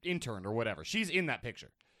intern or whatever. She's in that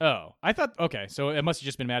picture. Oh, I thought. Okay, so it must have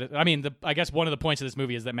just been Madison. I mean, I guess one of the points of this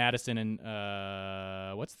movie is that Madison and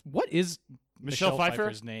what is Michelle Pfeiffer?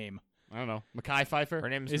 Pfeiffer's name? I don't know. Mackay Pfeiffer? Her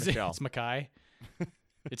name is Is Michelle. It's Mackay.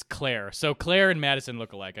 It's Claire. So Claire and Madison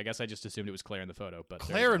look alike. I guess I just assumed it was Claire in the photo, but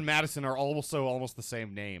Claire and Madison are also almost the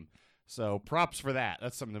same name. So props for that.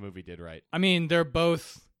 That's something the movie did right. I mean, they're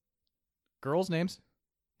both girls' names.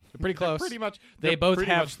 They're pretty close. Pretty much. They both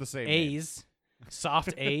pretty have much the same name. A's,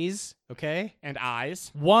 soft A's. Okay. And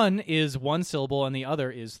eyes. One is one syllable and the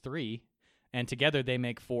other is 3, and together they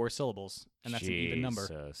make 4 syllables, and that's an even number.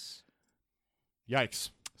 Jesus. Yikes.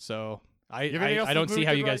 So You have anything else I don't this see movie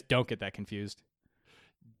how did you guys right? don't get that confused.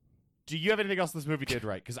 Do you have anything else this movie did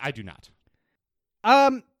right? Because I do not.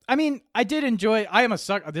 I mean, I did enjoy. I am a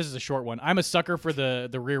sucker. This is a short one. I'm a sucker for the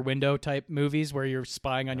Rear Window type movies where you're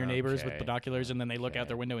spying on your neighbors with Okay. binoculars and then they look out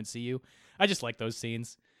their window and see you. I just like those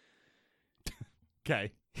scenes.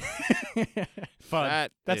 Okay. Fun.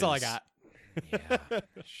 That's all I is- got. Yeah.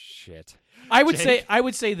 Shit. I would Jake?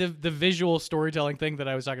 say the visual storytelling thing that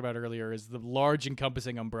I was talking about earlier is the large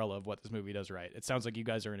encompassing umbrella of what this movie does right. It sounds like you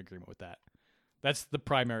guys are in agreement with that. That's the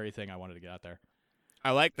primary thing I wanted to get out there.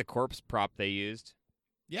 I like the corpse prop they used.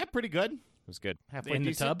 Yeah, pretty good. It was good. Halfway In the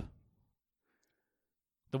decent. tub.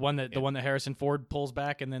 The one that Harrison Ford pulls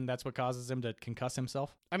back, and then that's what causes him to concuss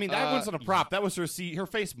himself. I mean, that wasn't a prop. That was her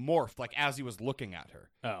face morphed like as he was looking at her.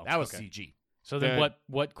 Oh, That was okay. CG. So then,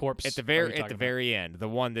 what corpse At the are you talking about? very end, the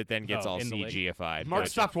one that then gets Oh, all in the lake? CG-ified. Mark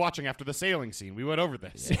Gotcha. stopped watching after the sailing scene. We went over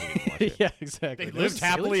this. Yeah, he didn't watch it. Yeah, exactly. They There's lived a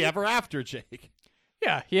sailing happily scene? ever after, Jake.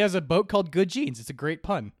 Yeah, he has a boat called Good Jeans. It's a great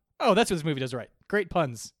pun. Oh, that's what this movie does right. Great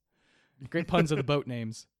puns. Great puns of the boat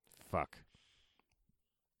names. Fuck.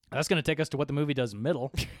 That's going to take us to what the movie does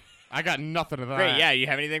middle. I got nothing of that. Great. Yeah, you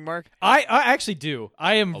have anything, Mark? I actually do.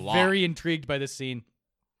 I am A lot. very intrigued by this scene.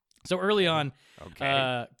 So early on,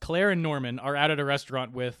 Okay. Claire and Norman are out at a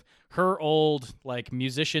restaurant with her old like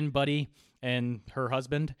musician buddy and her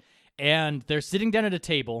husband, and they're sitting down at a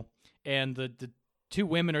table, and the two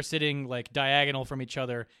women are sitting like diagonal from each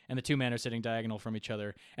other, and the two men are sitting diagonal from each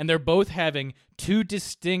other, and they're both having two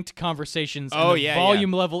distinct conversations. Oh, and the yeah,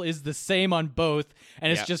 volume level is the same on both,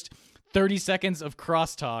 and it's Yep. just 30 seconds of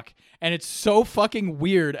crosstalk, and it's so fucking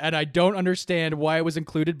weird, and I don't understand why it was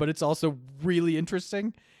included, but it's also really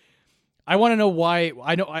interesting. I want to know why.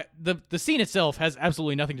 The scene itself has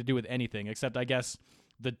absolutely nothing to do with anything, except I guess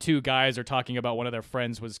the two guys are talking about one of their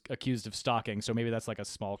friends was accused of stalking, so maybe that's like a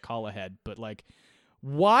small call ahead. But like,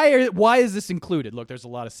 why is this included? Look, there's a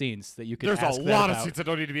lot of scenes that you could. There's ask a that lot of about. scenes that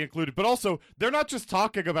don't need to be included. But also, they're not just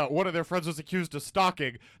talking about one of their friends was accused of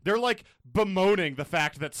stalking. They're like bemoaning the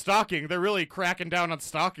fact that stalking, they're really cracking down on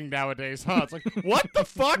stalking nowadays, huh? It's like, what the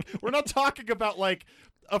fuck? We're not talking about like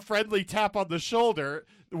a friendly tap on the shoulder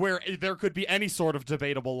where there could be any sort of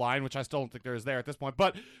debatable line, which I still don't think there is there at this point.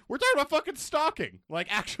 But we're talking about fucking stalking, like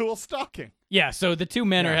actual stalking. Yeah, so the two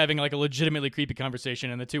men are Yeah. having like a legitimately creepy conversation,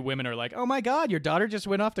 and the two women are like, "Oh my god, your daughter just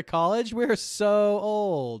went off to college? We're so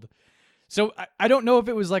old." So I don't know if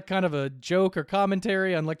it was like kind of a joke or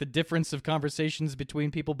commentary on like the difference of conversations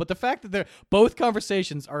between people, but the fact that both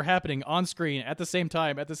conversations are happening on screen at the same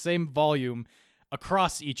time, at the same volume,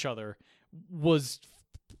 across each other was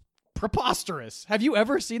preposterous. Have you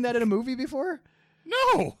ever seen that in a movie before?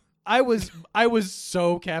 No. I was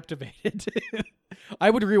so captivated. I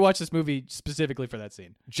would rewatch this movie specifically for that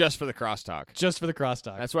scene, Just for the crosstalk. just for the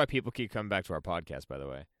crosstalk. That's why people keep coming back to our podcast, by the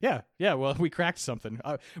way. Yeah. Well, we cracked something.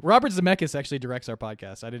 Robert Zemeckis actually directs our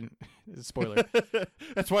podcast. I didn't. Spoiler.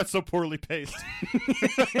 That's why it's so poorly paced.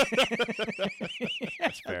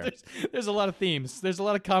 That's fair. There's a lot of themes. There's a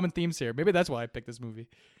lot of common themes here. Maybe that's why I picked this movie.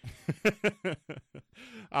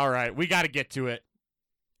 All right, we got to get to it.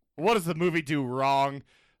 What does the movie do wrong?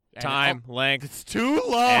 And Time, length, it's too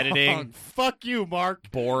long. Editing. Fuck you,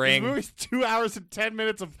 Mark. boring. This movie's 2 hours and 10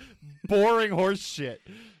 minutes of boring horse shit.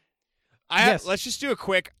 Yes. Let's just do a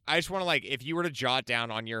quick. I just want to like, if you were to jot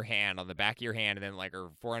down on your hand, on the back of your hand, and then like, or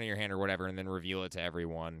forehand of your hand or whatever, and then reveal it to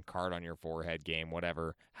everyone, card on your forehead, game,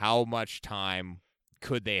 whatever. How much time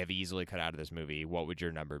could they have easily cut out of this movie? What would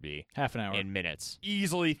your number be Half an hour. in minutes?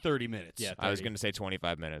 Easily 30 minutes. Yeah. I was 30. going to say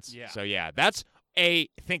 25 minutes. Yeah. So yeah, that's a.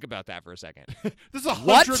 Think about that for a second. This is a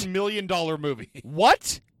What? $100 million movie.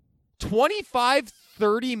 What? 25,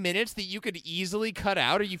 30 minutes that you could easily cut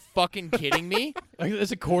out? Are you fucking kidding me? Like,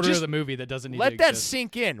 there's a quarter Just of the movie that doesn't need Let to that exist.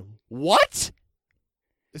 sink in. What?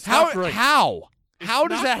 It's How? not great. How? It's How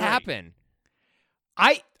does not that great. happen?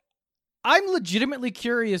 I'm legitimately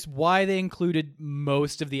curious why they included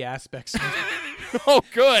most of the aspects. Oh,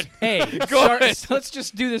 good. Hey, Good. so let's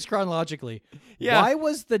just do this chronologically. Yeah. Why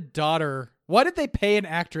was the daughter? Why did they pay an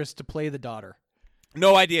actress to play the daughter?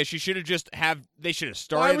 No idea. She should have they should have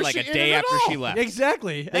started was like she a in day it at after she all? left.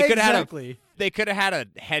 Exactly. They could have exactly. They could have had a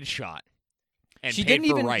headshot and She paid didn't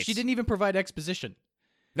for even. rights. She didn't even provide exposition.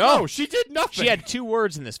 No, she did nothing. She had 2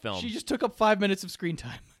 words in this film. She just took up 5 minutes of screen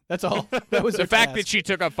time. That's all. That was The her fact that task. she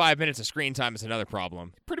took up 5 minutes of screen time is another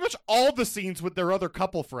problem. Pretty much all the scenes with their other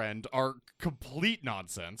couple friend are complete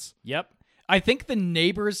nonsense. Yep. I think the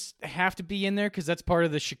neighbors have to be in there because that's part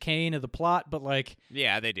of the chicane of the plot. But like,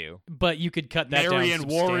 Yeah, they do. but you could cut that Mary down and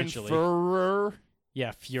Warren substantially. Furrer.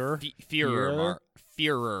 Yeah, Fuhrer.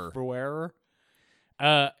 Führer.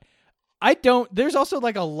 I don't. There's also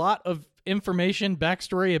like a lot of information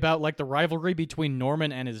backstory about like the rivalry between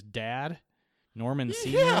Norman and his dad, Norman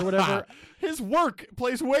Senior or whatever. His work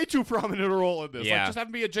plays way too prominent a role in this. Yeah. Like, just have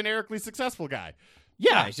him be a generically successful guy.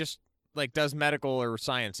 Yeah, He's just like does medical or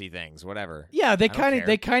sciencey things, whatever. yeah. They I don't kind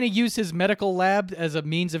of care. use his medical lab as a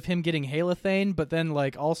means of him getting halothane, but then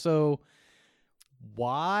like also,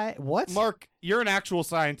 why? What? Mark, you're an actual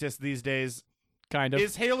scientist these days. Kind of.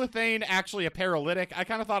 Is halothane actually a paralytic? I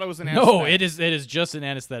kind of thought it was an No, anesthetic. it is. It is just an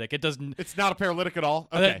anesthetic. It doesn't. It's not a paralytic at all?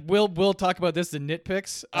 Okay. We'll talk about this in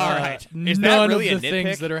nitpicks. All right. Is that None really of a the things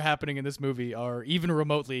nitpick? that are happening in this movie are even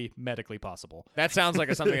remotely medically possible. That sounds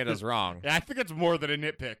like something that does wrong. Yeah, I think it's more than a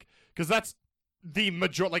nitpick because that's the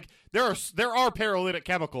major. Like there are paralytic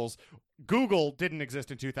chemicals. Google didn't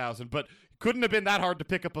exist in 2000, but couldn't have been that hard to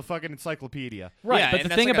pick up a fucking encyclopedia. Right, Yeah, but and the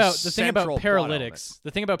that's thing like a about central plot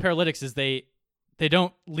paralytics, is they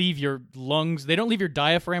don't leave your lungs, they don't leave your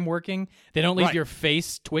diaphragm working, they don't leave Right. your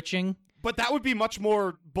face twitching. But that would be much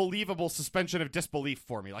more believable suspension of disbelief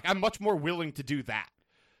for me. Like I'm much more willing to do that.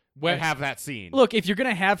 Where- And have that scene. Look, if you're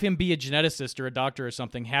gonna have him be a geneticist or a doctor or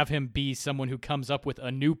something, have him be someone who comes up with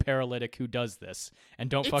a new paralytic who does this, and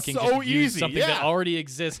don't It's fucking so just use easy, something yeah. that already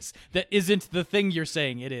exists that isn't the thing you're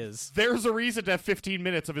saying it is. There's a reason to have 15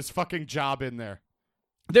 minutes of his fucking job in there.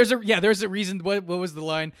 There's a reason. What was the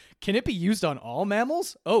line? Can it be used on all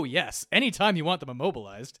mammals? Oh yes, anytime you want them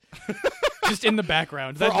immobilized. Just in the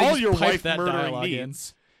background. For They all just your pipe wife that murdering dialogue in.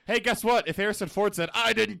 needs. Hey, guess what? If Harrison Ford said,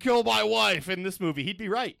 I didn't kill my wife in this movie, he'd be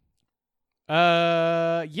right.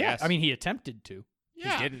 Yeah. Yes. I mean, he attempted to.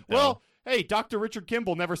 Yeah. didn't, though. Well, hey, Dr. Richard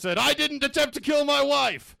Kimball never said, I didn't attempt to kill my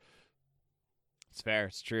wife. It's fair.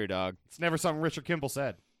 It's true, dog. It's never something Richard Kimball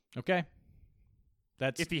said. Okay.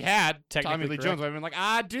 That's If he had, Tommy technically Lee correct. Jones would have been like,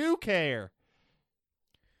 I do care.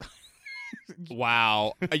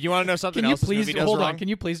 Wow. You want to know something Can you else this please movie does hold wrong? on? Can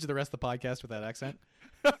you please do the rest of the podcast with that accent?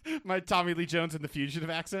 My Tommy Lee Jones in the fugitive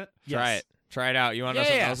accent. Try Yes. it. Try it out. You want to know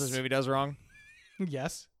something else Yes. this movie does wrong?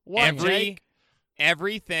 Yes. What, Jake?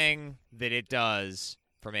 Everything that it does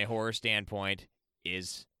from a horror standpoint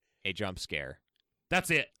is a jump scare.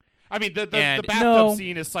 That's it. I mean, the And- bathtub No.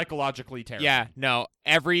 scene is psychologically terrible. Yeah, no.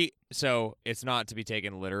 So it's not to be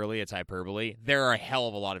taken literally, it's hyperbole. There are a hell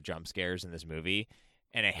of a lot of jump scares in this movie,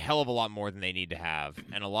 and a hell of a lot more than they need to have.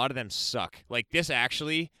 And a lot of them suck. Like, this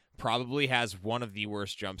actually probably has one of the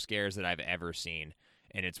worst jump scares that I've ever seen,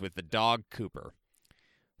 and it's with the dog Cooper.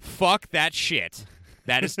 Fuck that shit.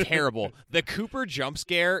 That is terrible. The Cooper jump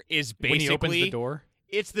scare is basically When he opens the door.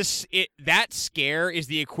 It's that scare is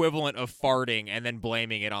the equivalent of farting and then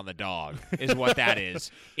blaming it on the dog. Is what that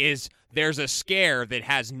is. Is there's a scare that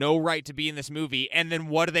has no right to be in this movie, and then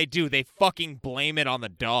what do? They fucking blame it on the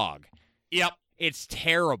dog. Yep. It's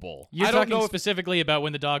terrible. You're I don't talking know if- specifically about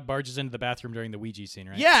when the dog barges into the bathroom during the Ouija scene,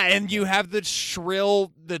 right? Yeah, and you have the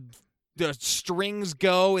shrill the strings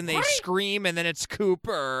go and they Right. scream, and then it's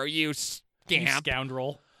Cooper. You You scamp.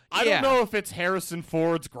 scoundrel. I Yeah. don't know if it's Harrison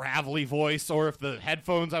Ford's gravelly voice or if the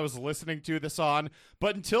headphones I was listening to this on,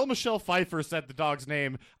 but until Michelle Pfeiffer said the dog's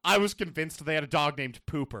name, I was convinced they had a dog named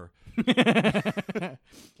Pooper.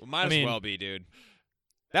 Well, might I mean- as well be, dude.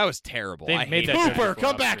 That was terrible. They've I made hated that it. joke Pooper, before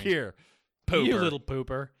come off back screen. here. Pooper. You little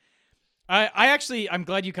pooper. I'm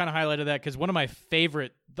glad you kind of highlighted that because one of my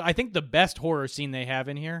favorite, I think the best horror scene they have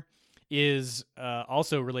in here is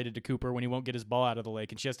also related to Cooper when he won't get his ball out of the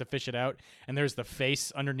lake and she has to fish it out. And there's the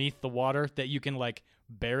face underneath the water that you can like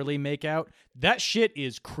barely make out. That shit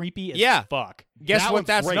is creepy as Yeah. fuck. Guess That what one's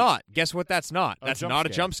that's great. not? Guess what that's not? A That's jump not a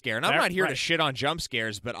scare. jump scare. And I'm That- not here to right. shit on jump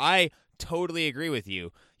scares, but I totally agree with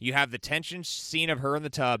you. You have the tension scene of her in the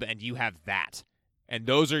tub, and you have that. And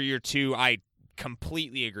those are your two, I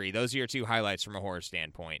completely agree. Those are your two highlights from a horror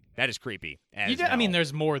standpoint. That is creepy. I mean,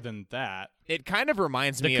 there's more than that. it kind of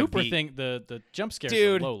reminds The me Cooper of thing, the jump scare is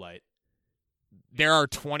Dude. a low light. There are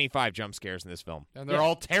 25 jump scares in this film. And they're Yeah.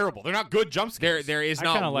 all terrible. They're not good jump scares. There is I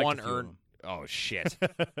kinda not liked one a few of earned. them. Oh, shit.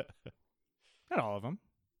 Not all of them,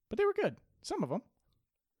 but they were good. Some of them.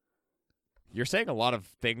 You're saying a lot of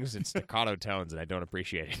things in staccato tones, and I don't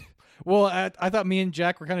appreciate it. Well, I thought me and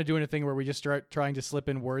Jack were kind of doing a thing where we just start trying to slip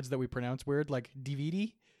in words that we pronounce weird, like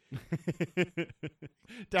DVD.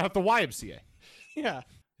 Down at the YMCA. Yeah.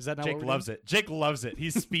 Is that not Jake what we're loves it. Jake loves it.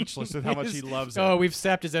 He's speechless with how much he loves it. Oh, we've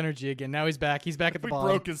sapped his energy again. Now he's back. He's back at the We bottom.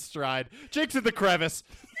 broke his stride. Jake's in the crevice.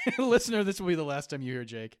 Listener, this will be the last time you hear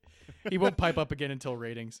Jake. He won't pipe up again until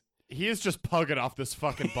ratings. He is just pugging off this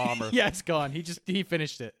fucking bomber. Yeah, it's gone. He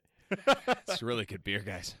finished it. It's really good beer,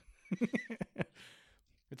 guys.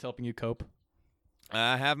 It's helping you cope.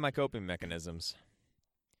 I have my coping mechanisms.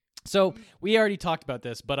 So we already talked about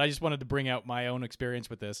this, but I just wanted to bring out my own experience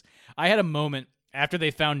with this. I had a moment after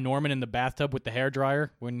they found Norman in the bathtub with the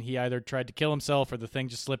hairdryer when he either tried to kill himself or the thing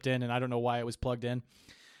just slipped in, and I don't know why it was plugged in.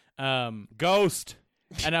 Ghost.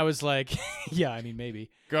 And I was like, yeah, I mean,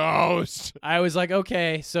 maybe. Ghost. I was like,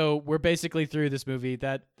 okay, so we're basically through this movie.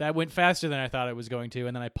 That went faster than I thought it was going to,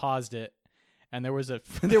 and then I paused it, and there was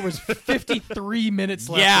 53 minutes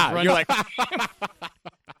left. Yeah, of you're runtime. like,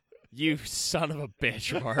 you son of a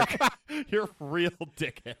bitch, Mark. You're a real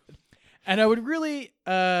dickhead. And I would really,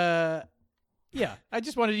 yeah, I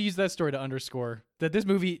just wanted to use that story to underscore that this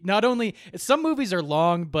movie, not only, some movies are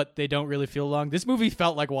long, but they don't really feel long. This movie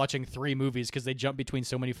felt like watching 3 movies because they jump between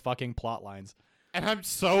so many fucking plot lines. And I'm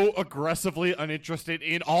so aggressively uninterested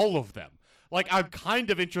in all of them. Like, I'm kind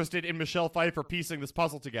of interested in Michelle Pfeiffer piecing this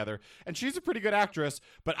puzzle together. And she's a pretty good actress,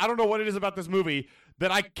 but I don't know what it is about this movie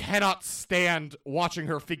that I cannot stand watching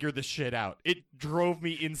her figure this shit out. It drove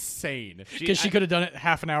me insane. Because she could have done it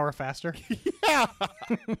half an hour faster. Yeah.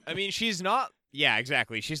 I mean, she's not. Yeah,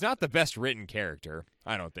 exactly. She's not the best written character,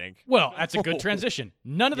 I don't think. Well, that's a good transition.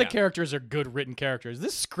 None of the Yeah. characters are good written characters.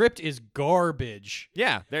 This script is garbage.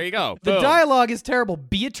 Yeah, there you go. The Boom. dialogue is terrible.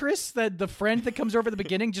 Beatrice, the friend that comes over at the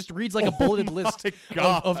beginning, just reads like a bulleted list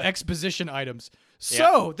God. of exposition items.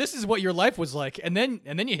 So this is what your life was like, and then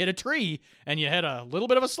you hit a tree, and you had a little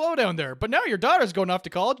bit of a slowdown there. But now your daughter's going off to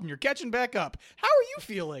college, and you're catching back up. How are you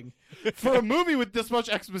feeling? For a movie with this much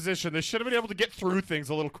exposition, they should have been able to get through things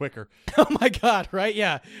a little quicker. Oh my God! Right?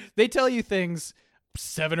 Yeah, they tell you things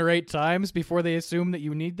 7 or 8 times before they assume that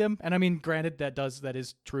you need them. And I mean, granted, that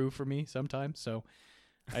is true for me sometimes. So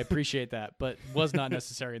I appreciate that, but was not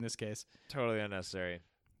necessary in this case. Totally unnecessary.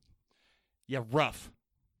 Yeah, rough.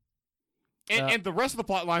 And the rest of the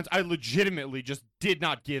plot lines, I legitimately just did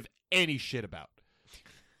not give any shit about.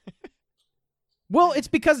 Well, it's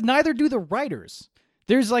because neither do the writers.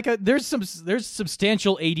 There's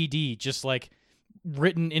substantial ADD just like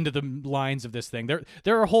written into the lines of this thing.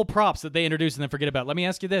 There are whole props that they introduce and then forget about. Let me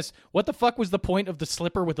ask you this: what the fuck was the point of the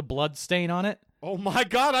slipper with the blood stain on it? Oh my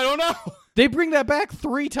God, I don't know. They bring that back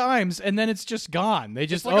 3 times and then it's just gone. They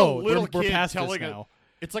just It's like a we're kid past this telling now.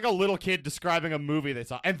 It's like a little kid describing a movie they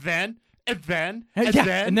saw, and then.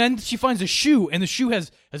 And then she finds a shoe, and the shoe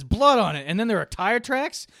has blood on it, and then there are tire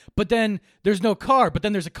tracks, but then there's no car, but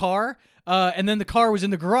then there's a car, and then the car was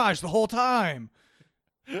in the garage the whole time.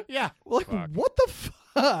 Yeah. Like, what the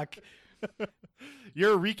fuck?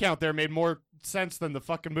 Your recount there made more sense than the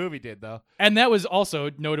fucking movie did, though. And that was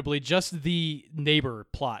also notably just the neighbor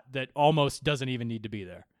plot that almost doesn't even need to be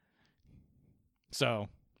there. So,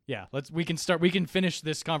 yeah, we can finish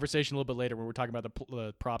this conversation a little bit later when we're talking about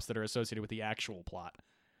the props that are associated with the actual plot.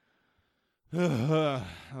 Oh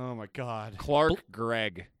my God. Clark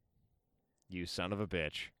Gregg. You son of a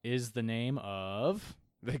bitch. Is the name of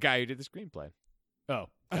The guy who did the screenplay. Oh,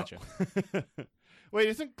 gotcha. Wait,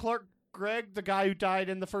 isn't Clark Gregg the guy who died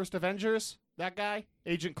in the first Avengers? That guy?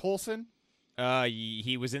 Agent Coulson?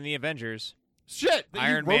 He was in the Avengers. Shit!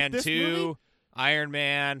 Iron you wrote Man this 2,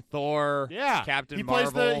 movie? Thor, Yeah. Captain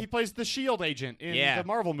Marvel. He plays the S.H.I.E.L.D. agent in the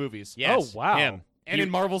Marvel movies. Yes, Oh, wow. him. And in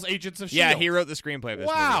Marvel's Agents of Yeah, S.H.I.E.L.D. he wrote the screenplay of this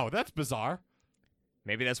Wow, movie. that's bizarre.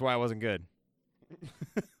 Maybe that's why it wasn't good.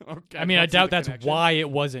 Okay, I mean, I don't see doubt the that's connection. why it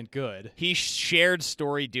wasn't good. He shared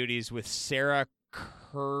story duties with Sarah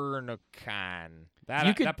Kernigan.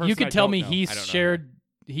 You could tell me he he I don't know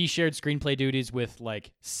shared screenplay duties with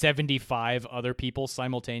like 75 other people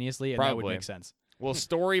simultaneously, and that would Probably. make sense. Well,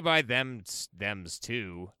 story by them's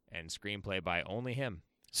too, and screenplay by only him.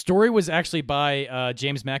 Story was actually by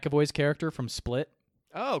James McAvoy's character from Split.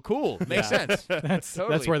 Oh, cool. Makes sense. That's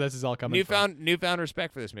Totally. where this is all coming from. Newfound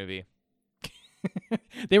respect for this movie.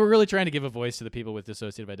 They were really trying to give a voice to the people with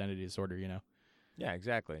dissociative identity disorder, you know. Yeah,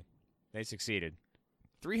 exactly. They succeeded.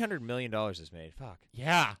 $300 million is made. Fuck.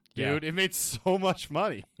 Yeah, Yeah. dude, it made so much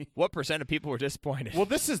money. What % of people were disappointed? Well,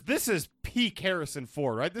 this is peak Harrison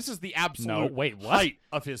Ford, right? This is the absolute No, wait, what? height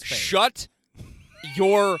of his fame. Shut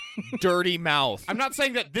your dirty mouth. I'm not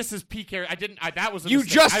saying that this is peak Harrison. That was a You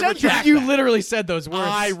mistake. just I said retract You that. literally said those words.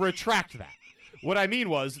 I retract that. What I mean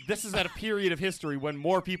was, this is at a period of history when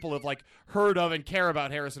more people have like heard of and care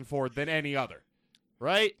about Harrison Ford than any other,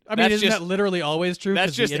 right? I mean, That's isn't just- that literally always true?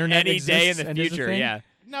 That's 'Cause just the internet any day in exists the and is a future. thing? Yeah.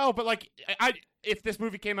 No, but like, if this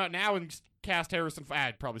movie came out now and cast Harrison,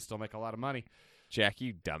 I'd probably still make a lot of money. Jack,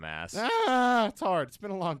 you dumbass. It's hard. It's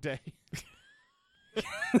been a long day.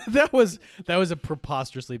 that was a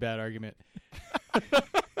preposterously bad argument.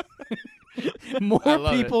 More I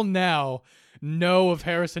love people now know of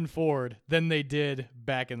Harrison Ford than they did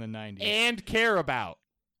back in the 90s. And care about.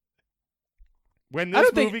 When this I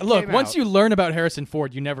don't movie think. Look, came once out- you learn about Harrison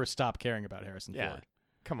Ford, you never stop caring about Harrison Yeah. Ford,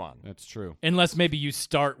 Come on. That's true. unless maybe you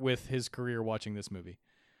start with his career watching this movie,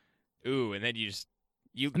 Ooh, and then you just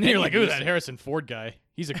and then you're like, "Ooh, lose that it. Harrison Ford guy,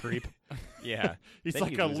 he's a creep." Yeah. He's Then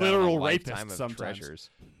like you a lose out on literal lifetime rapist of sometimes.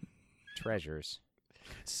 Treasures.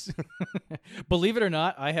 Believe it or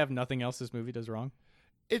not, I have nothing else this movie does wrong.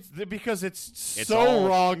 It's because it's It's so all-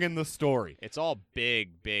 wrong in the story. It's all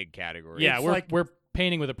big categories. Yeah, It's we're like- we're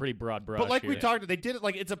painting with a pretty broad brush. But like we here. talked, they did it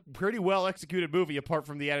like it's a pretty well executed movie, apart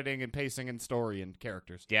from the editing and pacing and story and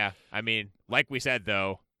characters. Yeah. I mean, like we said,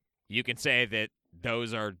 though, you can say that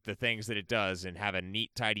those are the things that it does and have a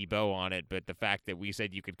neat, tidy bow on it, but the fact that we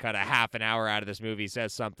said you could cut a half an hour out of this movie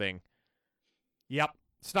says something. Yep,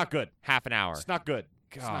 it's not good. Half an hour. It's not good.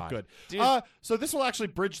 It's not God. good. Dude. So this will actually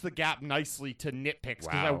bridge the gap nicely to nitpicks, because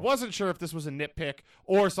I Wow. wasn't sure if this was a nitpick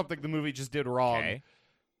or something the movie just did wrong. Okay.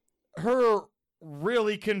 Her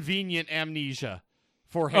really convenient amnesia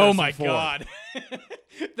for Harrison Oh my Ford. god,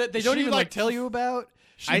 that they don't She, even like, tell you about.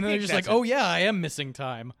 I And then they're think just like, that's "Oh yeah, I am missing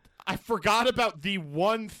time." I forgot about the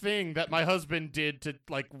one thing that my husband did to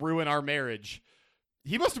like ruin our marriage.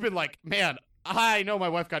 He must have been like, man, I know my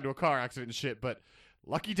wife got into a car accident and shit, but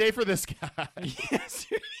lucky day for this guy. Yes,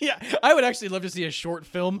 yeah. I would actually love to see a short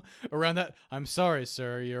film around that. I'm sorry,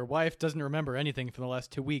 sir, your wife doesn't remember anything from the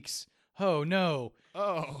last 2 weeks. Oh no.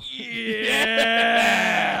 Oh,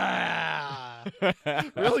 Yeah.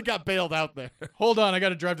 really got bailed out there. Hold on, I got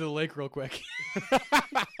to drive to the lake real quick.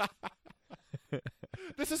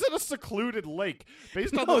 This isn't a secluded lake.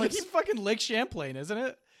 Based on No, the this is fucking Lake Champlain, isn't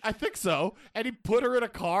it? I think so. And he put her in a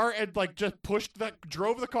car and like just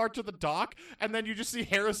drove the car to the dock, and then you just see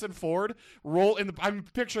Harrison Ford roll in the. I'm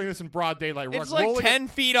picturing this in broad daylight. It's like rolling 10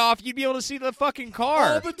 feet off. You'd be able to see the fucking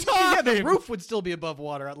car. all the time. Yeah, the roof would still be above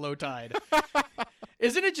water at low tide.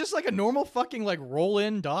 Isn't it just like a normal fucking like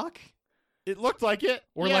roll-in dock? It looked like it,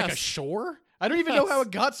 Or like a Yes. shore? I don't even know how Yes.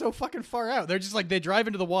 it got so fucking far out. They're just like, they drive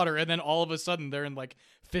into the water and then all of a sudden they're in like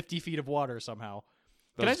 50 feet of water somehow.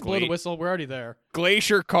 Can I Those just blow the gla- whistle? We're already there.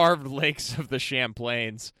 Glacier carved lakes of the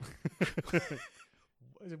Champlains.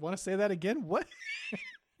 Want to say that again? What?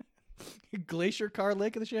 Glacier Car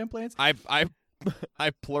Lake of the Champlains? I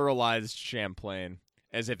pluralized Champlain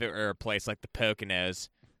as if it were a place like the Poconos.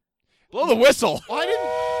 Blow the whistle.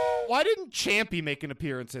 Why didn't Champy make an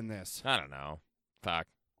appearance in this? I don't know. Fuck.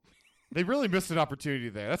 They really missed an opportunity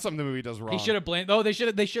there. That's something the movie does wrong. He should have blamed. Oh, they should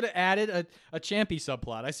have added a Champy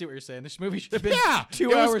subplot. I see what you're saying. This movie should have been Yeah,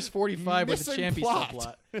 2 it was hours 45 with a missing Champy plot.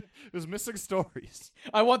 subplot. It was missing stories.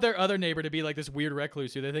 I want their other neighbor to be like this weird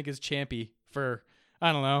recluse who they think is Champy for,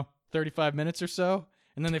 I don't know, 35 minutes or so.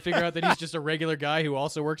 And then they figure out that he's just a regular guy who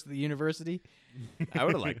also works at the university. I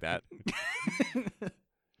would have liked that.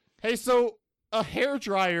 Hey, so a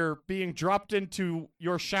hairdryer being dropped into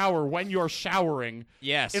your shower when you're showering,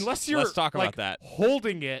 Yes. unless you're Let's talk like, about that.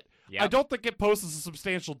 holding it, Yep. I don't think it poses a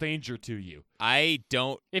substantial danger to you. I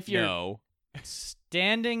don't If you're- know.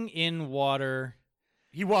 Standing in water.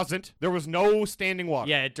 He wasn't. There was no standing water.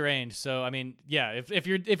 Yeah, it drained. So I mean, yeah, if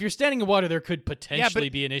you're standing in water, there could potentially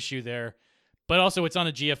be an issue there. But also, it's on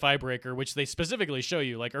a GFI breaker, which they specifically show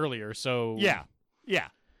you like earlier. So Yeah.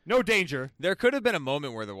 No danger. There could have been a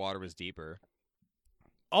moment where the water was deeper.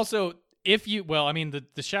 Also, the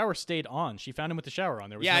shower stayed on. She found him with the shower on.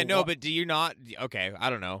 There was Yeah, no I know, wa- but do you not? Okay, I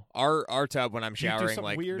don't know. Our tub when I'm Do you do showering, something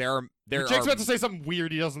like weird? there Jake's are about to say something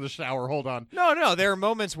weird he does in the shower. Hold on. no. There are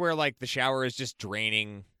moments where like the shower is just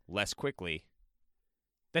draining less quickly.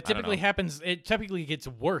 that I don't typically know. happens. It typically gets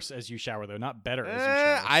worse as you shower, though, not better as you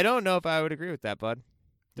shower. I don't know if I would agree with that, bud.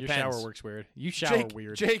 Your Depends. shower works weird. You shower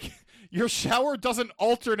weird. Jake, your shower doesn't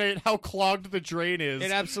alternate how clogged the drain is It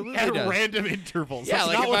absolutely at does. random intervals. Yeah, That's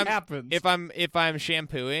like not if what I'm happens. if I'm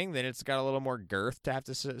shampooing, then it's got a little more girth to have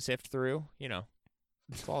to sift through. You know,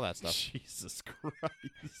 it's all that stuff. Jesus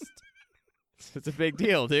Christ. It's a big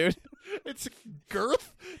deal, dude. It's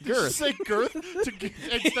girth? Did you Girth. say girth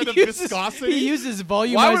instead of He uses- viscosity? He uses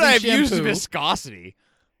volumizing Why would I have shampoo. used viscosity?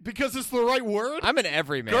 Because it's the right word? I'm an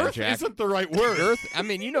everyman, Girth Jack. isn't the right word. Girth. I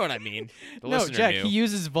mean, you know what I mean. The No, listener Jack. knew. He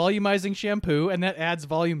uses volumizing shampoo, and that adds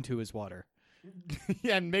volume to his water.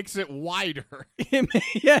 and makes it wider. It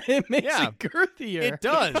makes it girthier. It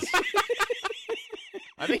does.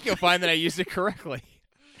 I think you'll find that I used it correctly.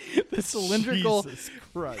 The cylindrical, Jesus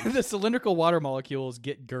Christ. the cylindrical water molecules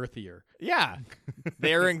get girthier. Yeah.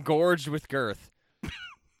 They're engorged with girth.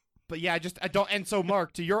 But yeah, I don't. And so,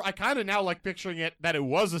 Mark, I kind of now like picturing it that it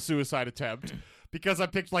was a suicide attempt because I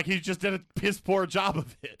picked like he just did a piss poor job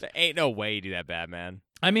of it. There ain't no way you do that bad, man.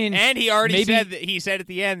 I mean, And he already maybe, said at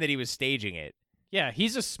the end that he was staging it. yeah,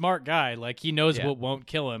 he's a smart guy. Like, he knows Yeah. what won't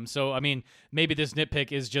kill him. So, I mean, maybe this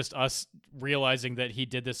nitpick is just us realizing that he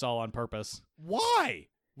did this all on purpose. Why?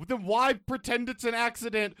 Then why pretend it's an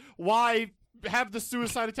accident? Why have the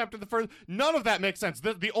suicide attempt in the first? None of that makes sense.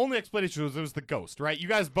 The only explanation was it was the ghost, right? You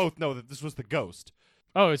guys both know that this was the ghost.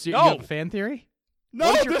 Oh, so you No. have a fan theory? No,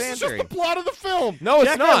 What is your this fan is just theory? the plot of the film. No, it's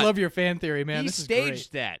Jack, not. I love your fan theory, man. He This is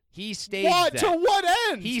staged that. He staged What? that. To what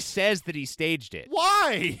end? e He says that he staged it.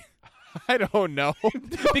 Why? I don't know.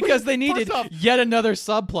 great. Because they needed First off- yet another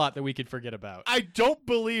subplot that we could forget about. I don't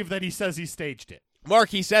believe that he says he staged it. Mark,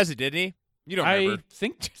 he says it, didn't he? You don't I remember.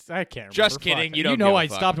 think I can't remember. Just Fuck. kidding, you You don't know give a I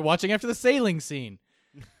fuck. stopped watching after the sailing scene.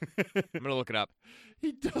 I'm going to look it up.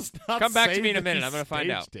 He does not. Come back say to me in a that minute. he I'm gonna find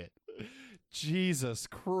out. staged it. Jesus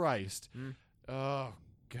Christ. Hmm. Oh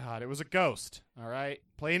God, it was a ghost. All right,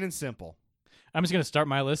 plain and simple. I'm just going to start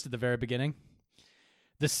my list at the very beginning.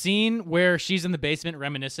 The scene where she's in the basement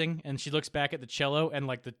reminiscing and she looks back at the cello and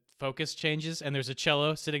like the focus changes and there's a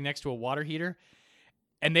cello sitting next to a water heater.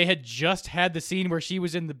 And they had just had the scene where she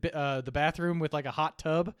was in the bathroom with like a hot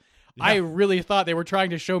tub. Yeah. I really thought they were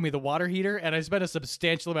trying to show me the water heater, and I spent a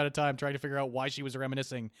substantial amount of time trying to figure out why she was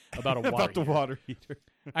reminiscing about a water About the heater. water heater.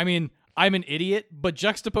 I mean, I'm an idiot, but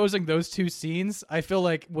juxtaposing those two scenes, I feel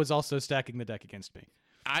like was also stacking the deck against me.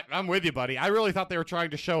 I'm with you, buddy. I really thought they were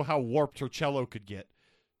trying to show how warped her cello could get.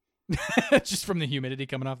 Just from the humidity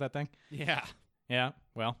coming off that thing. Yeah. Yeah,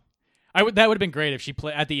 well, that would have been great if she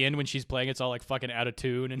at the end when she's playing, it's all like fucking out of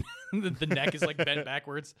tune and the neck is like bent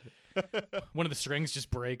backwards. One of the strings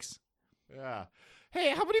just breaks. Yeah. Hey,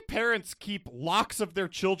 how many parents keep locks of their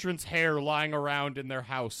children's hair lying around in their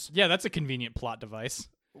house? Yeah, that's a convenient plot device.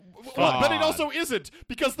 Well, but it also isn't,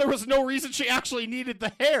 because there was no reason she actually needed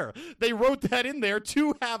the hair. They wrote that in there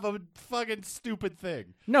to have a fucking stupid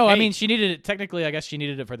thing. No, I Hey. mean, she needed it. Technically, I guess she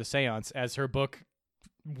needed it for the seance, as her book,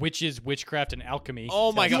 Witches, Witchcraft, and Alchemy.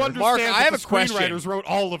 Oh my You God, understand Mark, that I have the a question. screenwriters wrote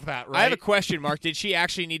all of that, right? I have a question, Mark. Did she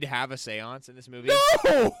actually need to have a seance in this movie?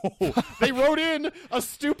 No! They wrote in a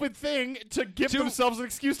stupid thing to give themselves an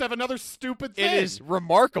excuse to have another stupid thing. It is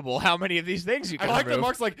remarkable how many of these things you I can like that remove.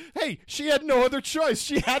 Mark's like, hey, she had no other choice.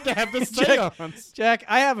 She had to have this Jack- seance. Jack,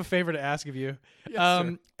 I have a favor to ask of you. Yes,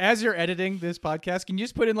 sir. As you're editing this podcast, can you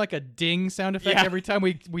just put in like a ding sound effect Yeah. every time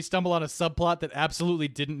we stumble on a subplot that absolutely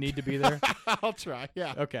didn't need to be there? I'll try,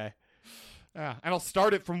 yeah. Okay. Yeah, and I'll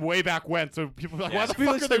start it from way back when, so people are like, Yeah. why the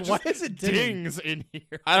People fuck are are there just like, just why is it dinging? dings in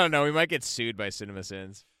here? I don't know. We might get sued by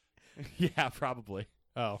CinemaSins. Yeah, probably.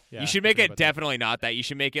 Oh, yeah. You should make I forgot it about that. definitely not that. You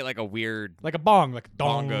should make it like a weird, Like a bong, like a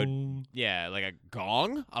dong. Bongo. yeah, like a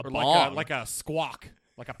gong, a Or bong. like a squawk,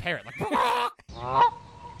 like a parrot. Like,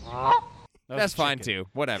 That's fine too.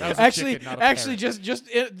 Whatever. That was a Actually, chicken, not a parrot. just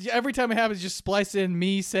every time it happens, just splice in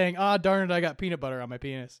me saying, "Ah, darn it, I got peanut butter on my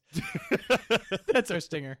penis." That's our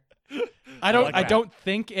stinger. I like that. don't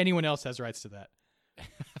think anyone else has rights to that.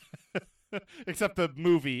 Except the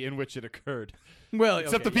movie in which it occurred. Well,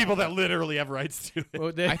 Except the people that literally have rights to it.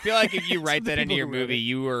 Well, I feel like if you write the that into people your who wrote movie, it.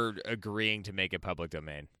 you are agreeing to make it public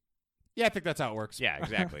domain. Yeah, I think that's how it works. Yeah,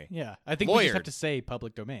 exactly. Yeah, I think we just have Lawyered. to say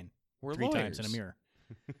public domain We're 3 times in a lawyers. mirror.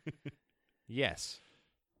 Yes.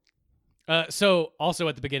 So also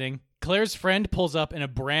at the beginning, Claire's friend pulls up in a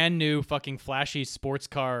brand new fucking flashy sports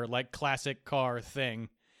car, like classic car thing.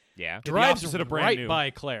 Yeah. Drives opposite of brand right new. by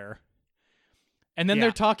Claire. And then Yeah.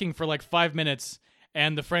 they're talking for like 5 minutes,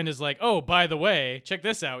 and the friend is like, "Oh, by the way, check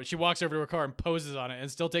this out." She walks over to her car and poses on it, and it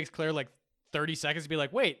still takes Claire like 30 seconds to be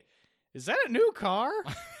like, "Wait, is that a new car?"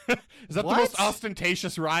 Is that What? the most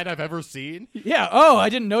ostentatious ride I've ever seen? Yeah. Oh, I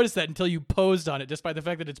didn't notice that until you posed on it, despite the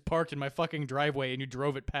fact that it's parked in my fucking driveway and you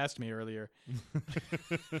drove it past me earlier.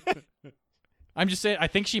 I'm just saying, I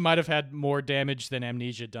think she might have had more damage than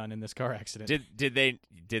amnesia done in this car accident. Did they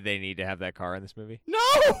need to have that car in this movie?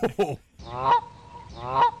 No!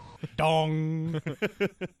 Dong.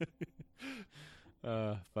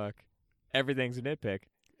 Fuck. Everything's a nitpick.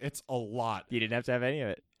 It's a lot. You didn't have to have any of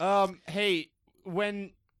it. Hey,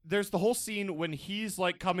 when there's the whole scene when he's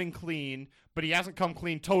like coming clean, but he hasn't come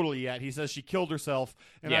clean totally yet. He says she killed herself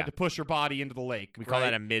and Yeah. had to push her body into the lake. We call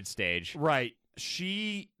that a mid-stage. Right.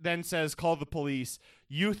 She then says, call the police.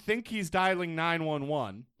 you think he's dialing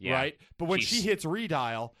 911, Yeah. right? But when she She's- hits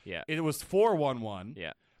redial, Yeah. it was 411.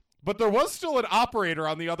 Yeah. But there was still an operator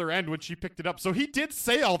on the other end when she picked it up. So he did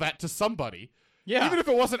say all that to somebody. Yeah. Even if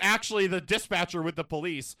it wasn't actually the dispatcher with the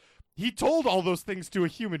police, he told all those things to a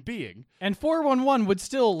human being. And 411 would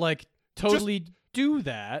still like totally do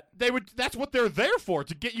that. That's what they're there for,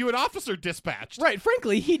 to get you an officer dispatched. Right.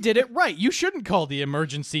 Frankly, he did it right. You shouldn't call the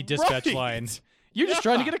emergency dispatch Right. line. You're just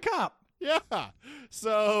Yeah. trying to get a cop. Yeah.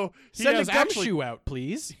 So he Send a has actually gumshoe out,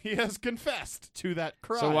 please. he has confessed to that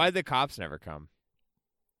crime. So why'd the cops never come?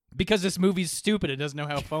 Because this movie's stupid and doesn't know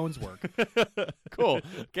how phones work. Cool.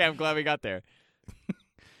 Okay, I'm glad we got there.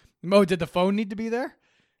 Mo, did the phone need to be there?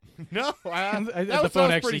 No, The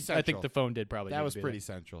phone actually. I think the phone did probably. that need was to be pretty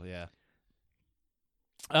central. Yeah.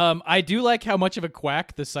 there. I do like how much of a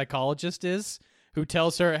quack the psychologist is, who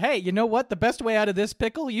tells her, "Hey, you know what? The best way out of this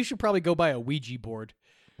pickle, you should probably go buy a Ouija board."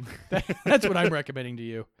 That's what I'm recommending to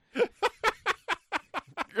you.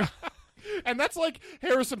 And that's like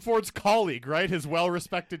Harrison Ford's colleague, right? His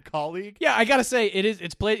well-respected colleague. Yeah, I gotta say,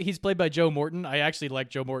 It's played. He's played by Joe Morton. I actually like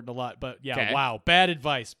Joe Morton a lot, but yeah, Okay. wow, bad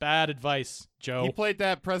advice, Joe. He played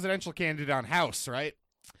that presidential candidate on House, right?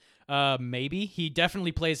 Maybe he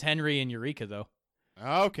definitely plays Henry in Eureka, though.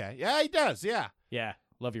 Okay. Yeah, he does. Yeah. Yeah,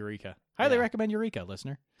 love Eureka. Highly Yeah. recommend Eureka,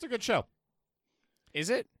 listener. It's a good show. Is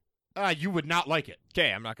it? You would not like it.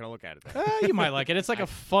 Okay, I'm not going to look at it then. You might like it. It's like a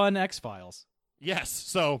fun X-Files. Yes.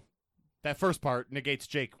 So that first part negates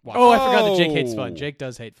Jake watching. Oh, I forgot that Jake hates Oh. fun. Jake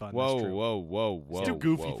does hate fun. Whoa, That's true. whoa. It's too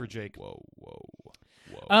goofy for Jake. Whoa.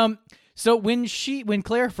 So when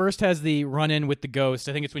Claire first has the run-in with the ghost,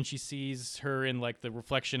 I think it's when she sees her in like the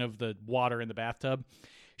reflection of the water in the bathtub.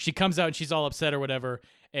 She comes out and she's all upset or whatever,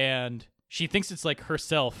 and she thinks it's like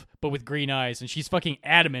herself, but with green eyes, and she's fucking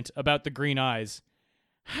adamant about the green eyes.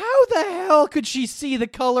 How the hell could she see the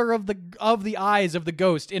color of the eyes of the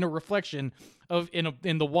ghost in a reflection of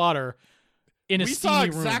in the water in a We steamy saw room?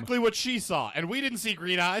 exactly what she saw, and we didn't see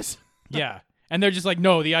green eyes. Yeah. And they're just like,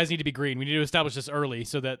 no, the eyes need to be green. We need to establish this early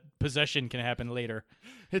so that possession can happen later.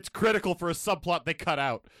 It's critical for a subplot they cut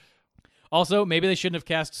out. Also, maybe they shouldn't have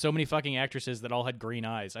cast so many fucking actresses that all had green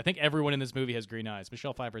eyes. I think everyone in this movie has green eyes.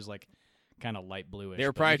 Michelle Pfeiffer's like kind of light bluish. They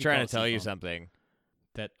were but probably you can trying call to tell it you seafoam. something.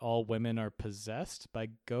 That all women are possessed by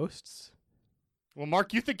ghosts? Well,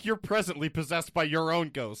 Mark, you think you're presently possessed by your own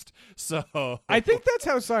ghost, so I think that's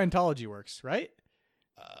how Scientology works, right?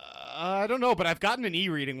 I don't know, but I've gotten an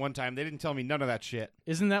e-reading one time. They didn't tell me none of that shit.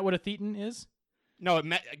 Isn't that what a thetan is? No,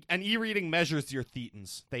 an e-reading measures your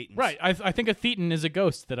thetans. Right. I think a thetan is a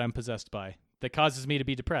ghost that I'm possessed by that causes me to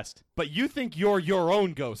be depressed. But you think you're your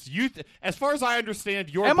own ghost. As far as I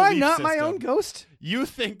understand your Am I belief not my system, own ghost? You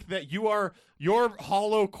think that your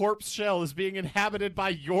hollow corpse shell is being inhabited by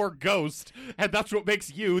your ghost, and that's what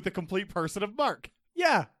makes you the complete person of Mark.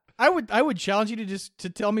 Yeah. I would challenge you to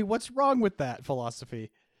tell me what's wrong with that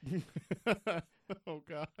philosophy. Oh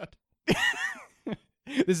God.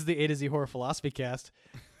 This is the A to Z Horror Philosophy Cast.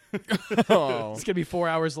 Oh. It's going to be 4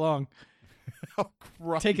 hours long. Oh,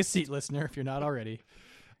 Christ. Take a seat, listener, if you're not already.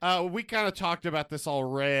 We kind of talked about this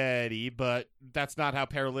already, but that's not how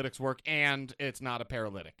paralytics work, and it's not a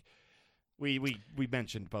paralytic. We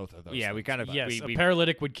mentioned both of those. Yeah, we things. kind of Yes, we a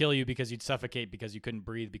paralytic would kill you because you'd suffocate because you couldn't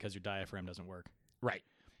breathe because your diaphragm doesn't work. Right.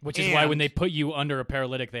 Which is why when And- they put you under a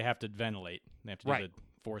paralytic, they have to ventilate. They have to do Right. the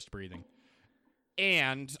forced breathing.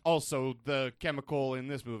 And also, the chemical in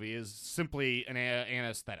this movie is simply an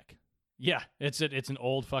anesthetic. Yeah, it's an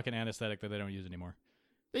old fucking anesthetic that they don't use anymore.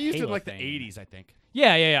 They used it in Halothane. like the 80s, I think.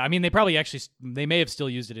 Yeah. I mean, they may have still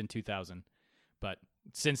used it in 2000, but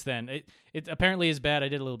since then, it apparently is bad. I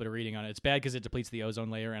did a little bit of reading on it. It's bad because it depletes the ozone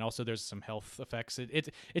layer, and also there's some health effects.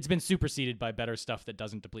 It's been superseded by better stuff that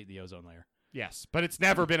doesn't deplete the ozone layer. Yes, but it's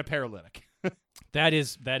never been a paralytic. That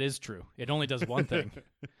is true. It only does one thing.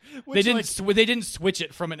 Which, They didn't switch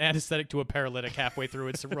it from an anesthetic to a paralytic halfway through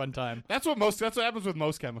its runtime. That's what happens with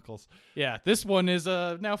most chemicals. Yeah, this one is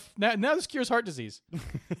now this cures heart disease.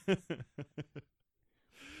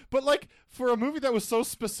 But like for a movie that was so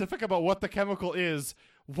specific about what the chemical is,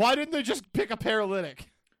 why didn't they just pick a paralytic?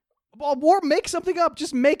 Well, or make something up.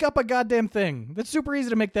 Just make up a goddamn thing. That's super easy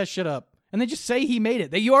to make that shit up. And they just say he made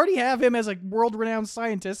it. You already have him as a world-renowned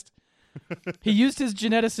scientist. He used his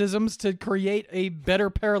geneticisms to create a better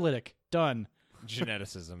paralytic. Done.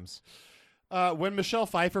 geneticisms. When Michelle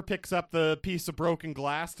Pfeiffer picks up the piece of broken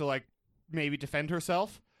glass to like maybe defend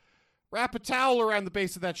herself, wrap a towel around the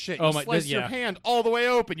base of that shit. Oh You my- slice this- your yeah. hand all the way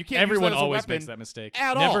open. You can't Everyone use that as a always weapon, makes that mistake.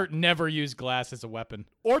 at all. Never use glass as a weapon.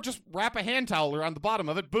 or just wrap a hand towel around the bottom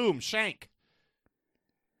of it. Boom, shank.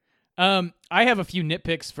 I have a few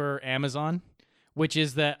nitpicks for Amazon. which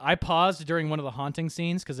is that I paused during one of the haunting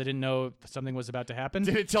scenes because I didn't know if something was about to happen.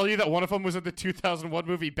 Did it tell you that one of them was in the 2001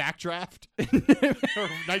 movie Backdraft? Or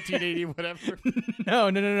 1980, whatever?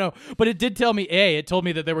 No. But it did tell me, it told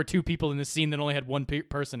me that there were two people in the scene that only had one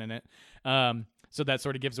person in it. So that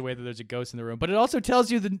sort of gives away that there's a ghost in the room. But it also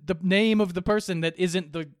tells you the name of the person that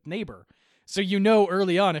isn't the neighbor. So you know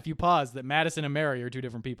early on, if you pause, that Madison and Mary are two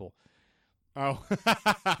different people. Oh. So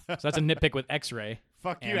that's a nitpick with X-Ray.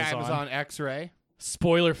 Fuck you, Amazon X-Ray.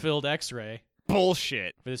 Spoiler-filled X-Ray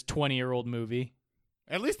Bullshit. for this 20-year-old movie.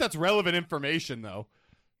 At least that's relevant information, though.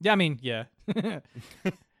 Yeah, I mean, yeah.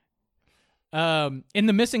 In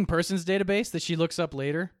the missing persons database that she looks up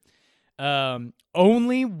later,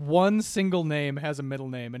 only one single name has a middle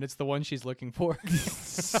name, and it's the one she's looking for.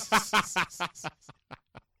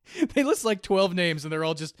 They list like 12 names, and they're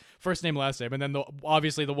all just first name, last name, and then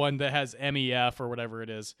obviously the one that has MEF or whatever it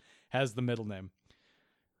is has the middle name.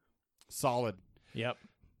 Solid. Yep.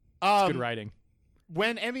 It's good writing.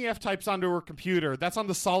 When MEF types onto her computer, that's on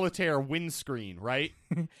the Solitaire windscreen, right?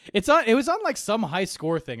 It was on like some high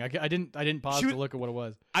score thing. I didn't pause to look at what it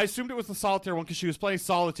was. I assumed it was the Solitaire one because she was playing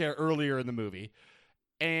Solitaire earlier in the movie.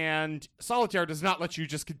 And Solitaire does not let you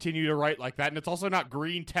just continue to write like that, and it's also not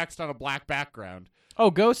green text on a black background. Oh,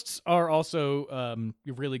 ghosts are also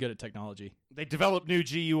really good at technology. They develop new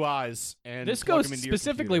GUIs and This plug ghost them into your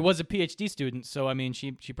specifically computer. was a PhD student, so I mean,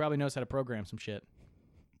 she probably knows how to program some shit.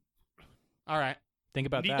 All right. Think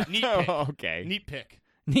about Neat, that. neat pick. Oh, okay. Neat pick.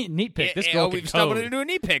 Neat pick. This girl can we've stumbled code. into a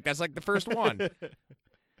neat pick. That's like the first one.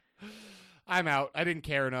 I'm out. I didn't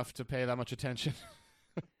care enough to pay that much attention.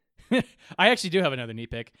 I actually do have another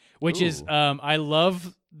neat pick, which is I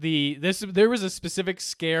love there was a specific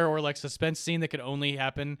scare or like suspense scene that could only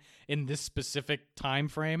happen in this specific time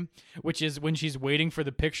frame, which is when she's waiting for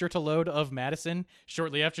the picture to load of Madison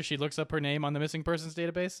shortly after she looks up her name on the missing persons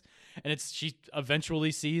database, and she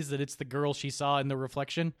eventually sees that it's the girl she saw in the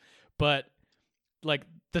reflection, but like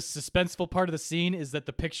the suspenseful part of the scene is that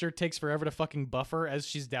the picture takes forever to fucking buffer as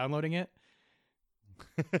she's downloading it.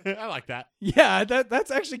 I like that. Yeah, that's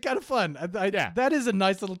actually kind of fun. Yeah. That is a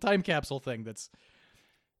nice little time capsule thing that's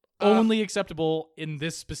only acceptable in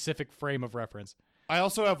this specific frame of reference. I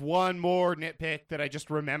also have one more nitpick that I just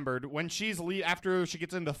remembered. When she's after she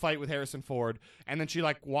gets into the fight with Harrison Ford, and then she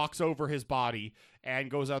like walks over his body and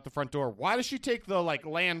goes out the front door. Why does she take the like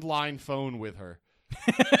landline phone with her?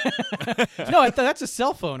 No, that's a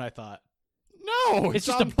cell phone, I thought. No, It's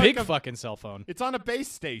just a big fucking cell phone. It's on a base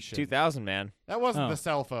station. 2000, man. That wasn't Oh. the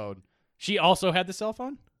cell phone. She also had the cell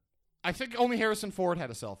phone? I think only Harrison Ford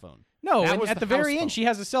had a cell phone. No, That and was at the the very house phone. end, she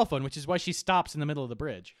has a cell phone, which is why she stops in the middle of the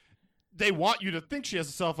bridge. They want you to think she has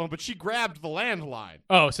a cell phone, but she grabbed the landline.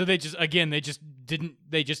 Oh, so they just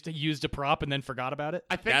used a prop and then forgot about it?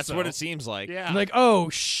 I think That's so. what it seems like. Yeah. I'm like, oh,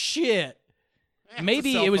 shit. It's a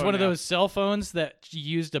Maybe cell it was phone one of now. those cell phones that she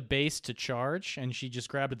used a base to charge, and she just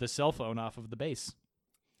grabbed the cell phone off of the base.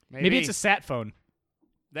 Maybe it's a sat phone.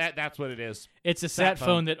 That's what it is. It's a Sat sat phone.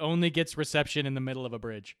 phone that only gets reception in the middle of a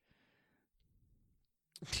bridge.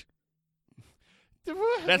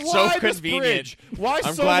 That's Why so this convenient. bridge? Why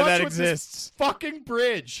I'm so glad much that with exists. this fucking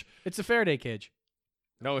bridge? It's a Faraday cage.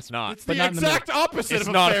 No, it's not. It's But the not in the exact opposite It's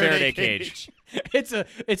of not a a Faraday Faraday cage.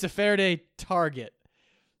 cage. It's a Faraday target.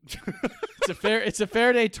 It's a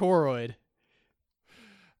Faraday toroid.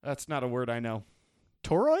 That's not a word I know.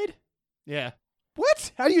 Toroid? Yeah.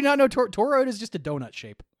 What? How do you not know toroid is just a donut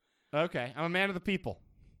shape? Okay. I'm a man of the people.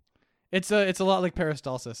 It's a lot like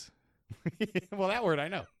peristalsis. Well, that word I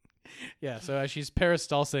know. Yeah, so as she's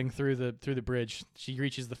peristalsing through the bridge, she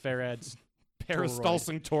reaches the Faraday's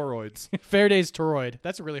Peristalsing toroids. Faraday's toroid.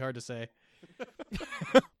 That's really hard to say.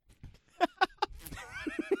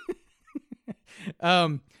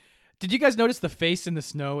 Did you guys notice the face in the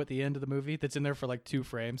snow at the end of the movie that's in there for like 2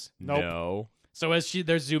 frames? Nope. No. So as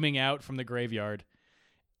they're zooming out from the graveyard,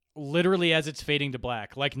 literally as it's fading to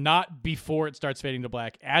black, like not before it starts fading to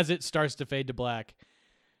black, as it starts to fade to black,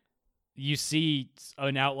 you see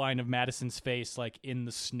an outline of Madison's face like in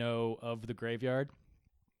the snow of the graveyard.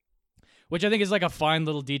 Which I think is like a fine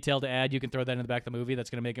little detail to add. You can throw that in the back of the movie. That's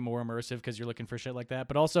going to make it more immersive because you're looking for shit like that.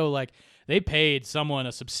 But also, like, they paid someone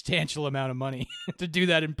a substantial amount of money to do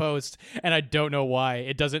that in post, and I don't know why.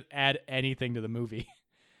 It doesn't add anything to the movie.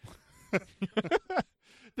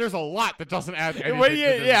 There's a lot that doesn't add anything What do you,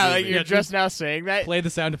 to this yeah, movie. like you're just now saying that? Play the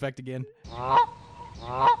sound effect again.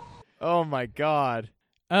 Oh, my God.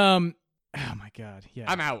 Oh my god, yeah.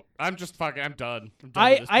 I'm out. I'm just fucking. I'm done. I'm done with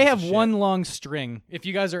I this I piece have of shit. one long string. If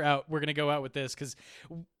you guys are out, we're gonna go out with this because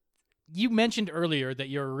you mentioned earlier that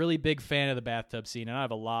you're a really big fan of the bathtub scene, and I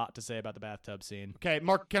have a lot to say about the bathtub scene. Okay,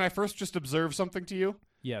 Mark. Can I first just observe something to you?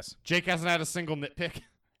 Yes. Jake hasn't had a single nitpick.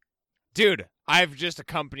 Dude, I've just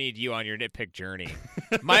accompanied you on your nitpick journey.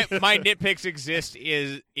 My nitpicks exist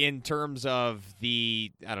is in terms of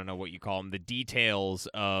the, I don't know what you call them, the details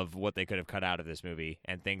of what they could have cut out of this movie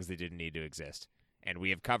and things that didn't need to exist. And we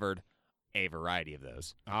have covered a variety of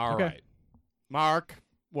those. All Okay. right. Mark,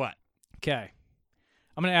 what? Okay.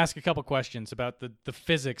 I'm going to ask a couple questions about the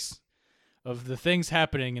physics of the things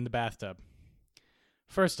happening in the bathtub.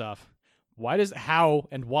 First off, how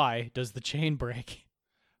and why does the chain break?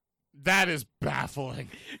 That is baffling.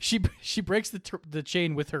 She breaks the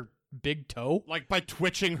chain with her big toe. Like by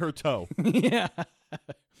twitching her toe. Yeah.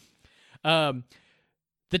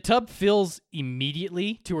 The tub fills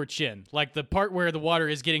immediately to her chin. Like the part where the water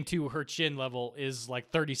is getting to her chin level is like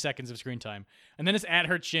 30 seconds of screen time. And then it's at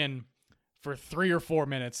her chin for 3 or 4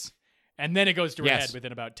 minutes. And then it goes to her Yes. head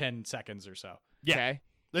within about 10 seconds or so. Yeah. Okay.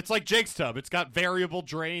 It's like Jake's tub. It's got variable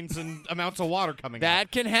drains and amounts of water coming out.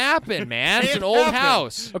 That can happen, man. It's It an old happened.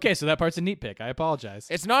 house. Okay, so that part's a neat pick. I apologize.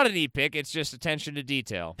 It's not a neat pick. It's just attention to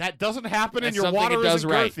detail. That doesn't happen, and That's your something water it does isn't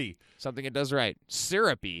right. girthy. Something it does right.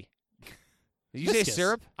 Syrupy. Did you say Viscous.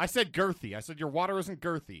 syrup? I said girthy. I said your water isn't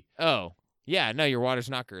girthy. Oh. Yeah, no, your water's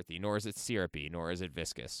not girthy, nor is it syrupy, nor is it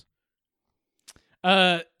viscous.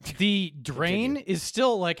 The drain is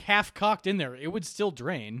still like half cocked in there. It would still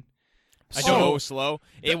drain. I don't So know. slow.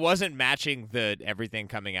 It wasn't matching the everything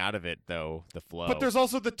coming out of it, though, the flow. But there's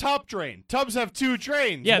also the top drain. Tubs have 2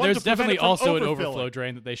 drains. Yeah, one there's to prevent definitely it from also an overfilling. overflow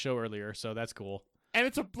drain that they show earlier, so that's cool. And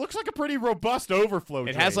looks like a pretty robust overflow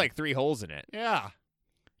It drain. has like 3 holes in it. Yeah.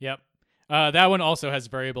 Yep. That one also has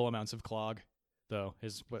variable amounts of clog, though,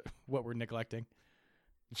 is what we're neglecting.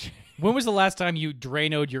 When was the last time you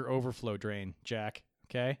drainoed your overflow drain, Jack?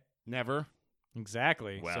 Okay? Never.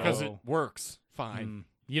 Exactly. Well- Because so, it works fine.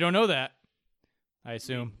 you don't know that, I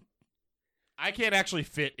assume. I can't actually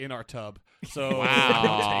fit in our tub, so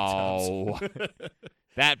Wow. don't take tubs.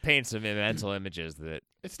 That paints some mental images that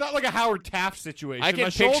It's not like a Howard Taft situation. I can My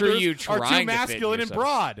picture shoulders you are trying too to fit masculine and yourself.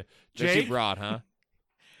 broad. they're Jake, too broad, huh?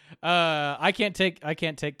 I can't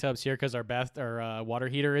take tubs here because our water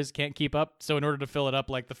heater can't keep up. So in order to fill it up,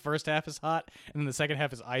 like the first half is hot and then the second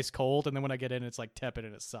half is ice cold, and then when I get in, it's like tepid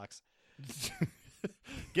and it sucks.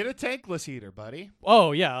 get a tankless heater, buddy.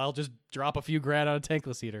 Oh yeah, I'll just drop a few grand on a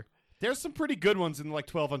tankless heater. There's some pretty good ones in the like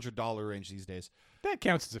 $1,200 range these days. That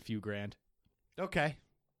counts as a few grand. Okay.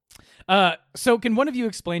 So can one of you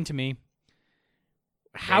explain to me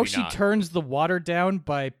how Maybe she not. turns the water down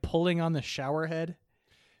by pulling on the shower head?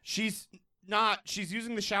 She's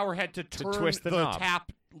using the shower head to turn twist the knob.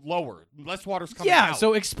 tap lower. Less water's coming Yeah, out.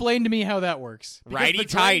 so explain to me how that works. Because Righty the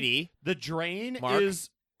tighty. The drain Mark. is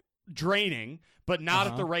draining, but not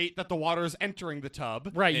at Uh-huh. the rate that the water is entering the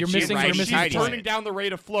tub. Right, And you're she's missing righty you're missing tighty. the She's point. turning down the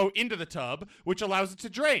rate of flow into the tub, which allows it to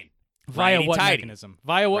drain. Via Righty what tighty. mechanism?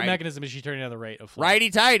 Via what Right. mechanism is she turning down the rate of flow? Righty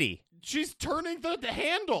tighty. She's turning the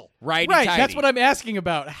handle. Righty Right, tighty. that's what I'm asking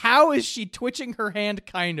about. How is she twitching her hand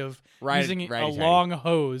kind of using a righty-tighty. long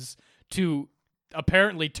hose to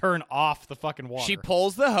apparently turn off the fucking water? She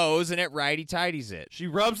pulls the hose and it righty tighties it. She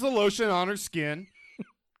rubs the lotion on her skin.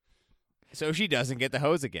 So she doesn't get the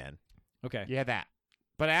hose again. Okay. Yeah, that.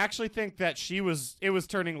 But I actually think that it was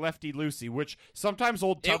turning lefty loosey, which sometimes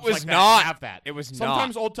old tubs was like not. that have that. It was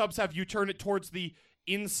Sometimes not. old tubs have you turn it towards the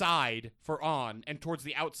inside for on and towards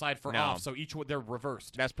the outside for No. off, so they're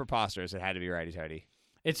reversed. That's preposterous. It had to be righty tighty.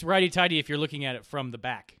 It's righty-tighty if you're looking at it from the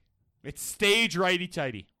back. It's stage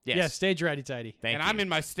righty-tighty. Yes. Yeah, stage righty-tighty. Thank And you. I'm in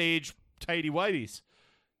my stage tighty whities.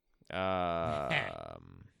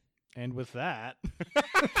 And with that,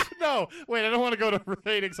 No, wait, I don't want to go to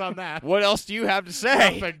ratings on that. What else do you have to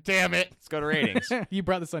say? Nothing, damn it. Let's go to ratings. you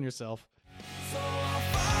brought this on yourself. So I'll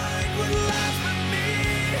find what lies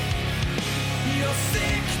beneath your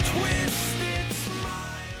sick, twisted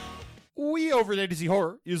smile. We over at A to Z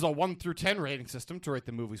Horror use a 1 through 10 rating system to rate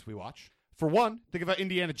the movies we watch. For 1, think about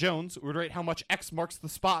Indiana Jones. We would rate how much X marks the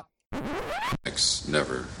spot. X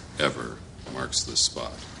never, ever marks the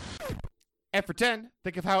spot. And for 10,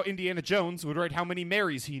 think of how Indiana Jones would rate how many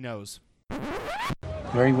Marys he knows.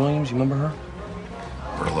 Mary Williams, you remember her?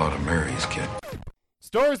 Heard a lot of Marys, kid.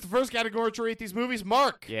 Story is the first category to rate these movies.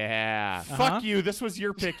 Mark! Yeah. Fuck you. This was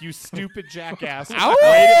your pick, you stupid jackass. Ow!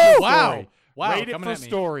 Rate it for Wow. story. Wow. Rate it coming for at me.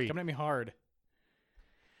 story. Coming at me hard.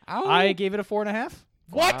 Ow. I gave it a 4.5.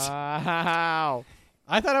 What? Wow.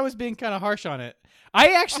 I thought I was being kind of harsh on it. I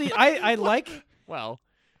actually, I like. Well,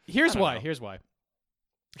 Here's I don't why. know. Here's why.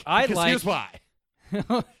 I Because like. here's why.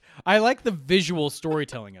 I like the visual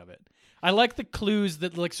storytelling of it. I like the clues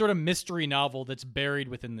that like sort of mystery novel that's buried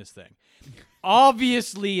within this thing.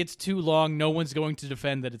 Obviously, it's too long. No one's going to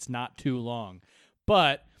defend that it's not too long.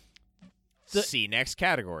 But See next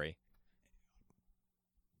category.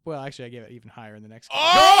 Well, actually, I gave it even higher in the next.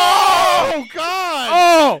 Oh God!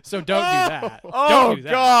 Oh! So don't do that. Oh, Don't do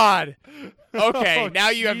that. God. Okay, Oh, now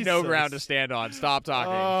you have no Jesus. ground to stand on. Stop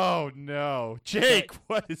talking. Oh no, Jake,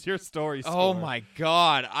 what is your story? Oh, score? my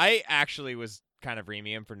God. I actually was kind of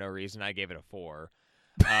premium for no reason. I gave it a 4.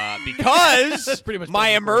 Because That's pretty much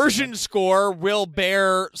my double the course, immersion score will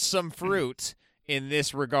bear some fruit in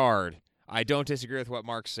this regard. I don't disagree with what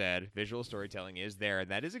Mark said. Visual storytelling is there,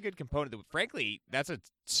 and that is a good component. Frankly, that's a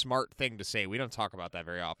smart thing to say. We don't talk about that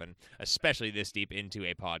very often, especially this deep into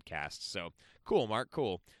a podcast. So, cool, Mark,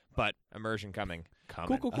 cool. But immersion coming.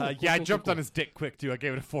 Cool. I jumped on his dick quick too. I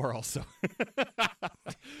gave it a 4 also.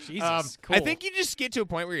 Jesus, cool. I think you just get to a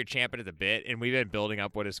point where you're champing at the bit, and we've been building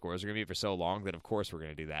up what his scores are going to be for so long that, of course, we're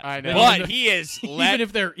going to do that. I know. But he is even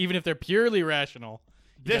if they're purely rational.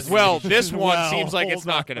 this one Well, seems like it's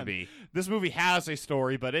hold not going to on. be. This movie has a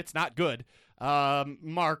story, but it's not good.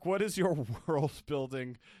 Mark, what is your world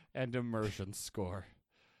building and immersion score?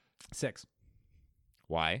 6.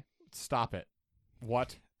 Why? Stop it.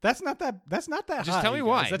 What? That's not that high. Just tell me you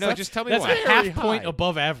why. guys. No, just tell me that's why. a half Very point high.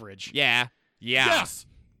 above average. Yeah. Yes.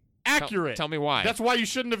 Accurate. Tell me why. That's why you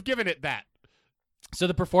shouldn't have given it that. So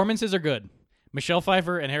the performances are good. Michelle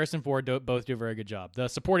Pfeiffer and Harrison Ford both do a very good job. The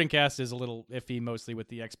supporting cast is a little iffy, mostly with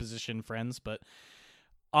the exposition friends, but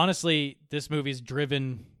honestly, this movie's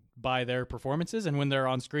driven by their performances, and when they're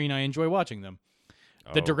on screen, I enjoy watching them.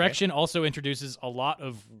 The direction also introduces a lot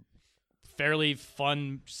of fairly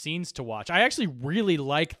fun scenes to watch. I actually really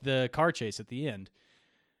like the car chase at the end.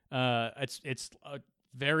 It's a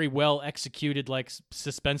very well executed, like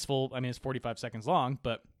suspenseful. I mean, it's 45 seconds long,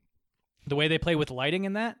 but the way they play with lighting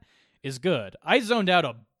in that is good. I zoned out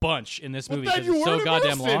a bunch in this movie But because then you it's so weren't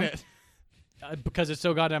goddamn immersed in long. it. Because it's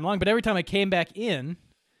so goddamn long. But every time I came back in,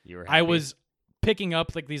 You were I happy. was picking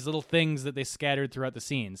up like these little things that they scattered throughout the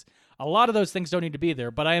scenes. A lot of those things don't need to be there,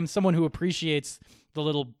 but I am someone who appreciates the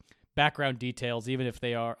little background details, even if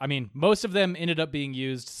they are. I mean, most of them ended up being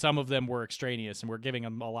used. Some of them were extraneous, and we're giving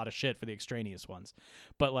them a lot of shit for the extraneous ones.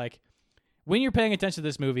 But like, when you're paying attention to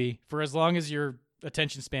this movie, for as long as your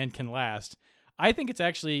attention span can last, I think it's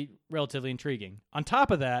actually relatively intriguing. On top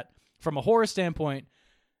of that, from a horror standpoint,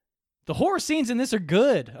 the horror scenes in this are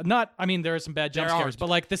good. I mean, there are some bad jump There scares, aren't. but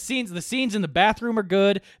like the scenes in the bathroom are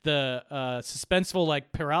good. The suspenseful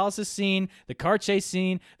like paralysis scene, the car chase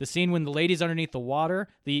scene, the scene when the lady's underneath the water,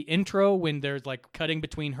 the intro when there's like cutting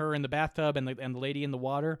between her in the bathtub and the lady in the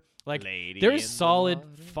water. Like Lady there's in the solid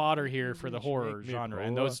water, fodder here for the horror make me genre,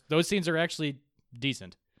 and poor. those scenes are actually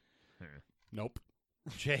decent. Nope.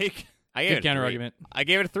 Jake? I gave Good it a 3. counter argument. I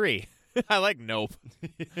gave it a 3. I like nope.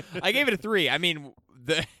 I gave it a 3. I mean,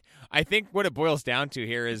 I think what it boils down to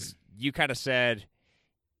here is you kind of said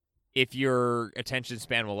if your attention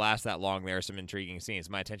span will last that long, there are some intriguing scenes.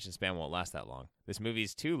 My attention span won't last that long. This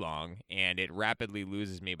movie's too long, and it rapidly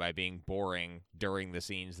loses me by being boring during the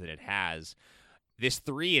scenes that it has. This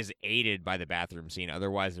 3 is aided by the bathroom scene.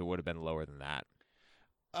 Otherwise, it would have been lower than that.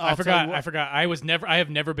 I forgot. I have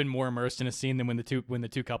never been more immersed in a scene than when the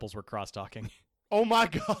two couples were cross talking. Oh my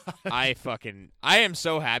God. I am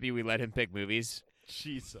so happy we let him pick movies.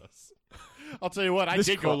 Jesus. I'll tell you what, I This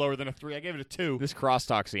did go cro- lower than a 3. I gave it a 2. This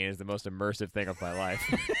crosstalk scene is the most immersive thing of my life.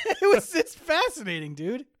 It's fascinating,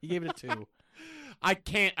 dude. You gave it a 2. I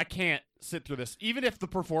can't sit through this. Even if the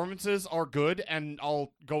performances are good and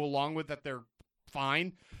I'll go along with that they're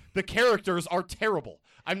fine, the characters are terrible.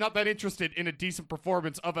 I'm not that interested in a decent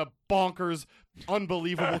performance of a bonkers,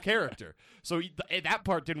 unbelievable character. So that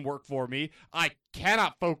part didn't work for me. I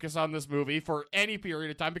cannot focus on this movie for any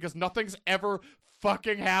period of time because nothing's ever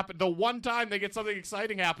fucking happened. The one time they get something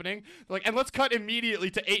exciting happening, like, and let's cut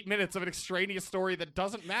immediately to 8 minutes of an extraneous story that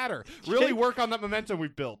doesn't matter. Really work on that momentum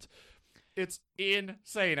we've built. It's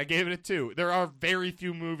insane. I gave it a 2. There are very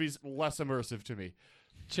few movies less immersive to me.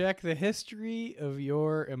 Check the history of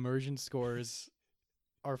your immersion scores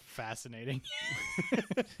are fascinating.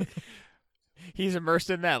 He's immersed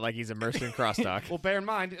in that like he's immersed in crosstalk. Well, bear in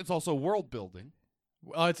mind, it's also world building.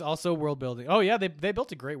 It's also world building. Oh yeah, they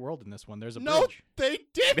built a great world in this one. There's a No, bridge. they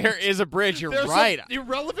didn't. There is a bridge. You're There's right. an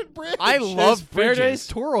irrelevant bridge. I love There's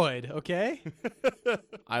Faraday's bridges. toroid. Okay,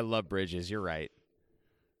 I love bridges. You're right.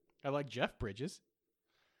 I like Jeff Bridges.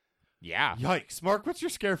 Yeah. Yikes, Mark. What's your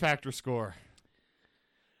scare factor score?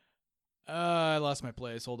 I lost my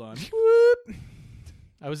place. Hold on. Whoop.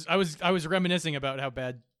 I was reminiscing about how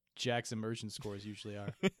bad Jack's immersion scores usually are.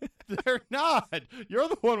 They're not. You're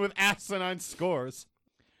the one with asinine scores.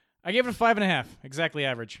 I gave it a 5.5, exactly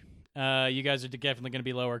average. You guys are definitely going to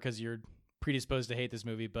be lower because you're predisposed to hate this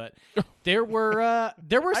movie, but there were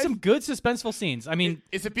some good suspenseful scenes. I mean,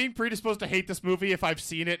 Is it being predisposed to hate this movie if I've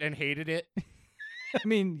seen it and hated it? I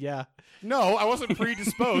mean, yeah. No, I wasn't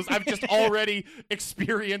predisposed. I've just already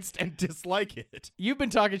experienced and dislike it. You've been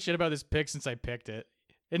talking shit about this pick since I picked it.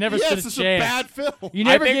 It never stood a it's chance. a bad film. You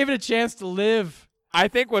never think- gave it a chance to live. I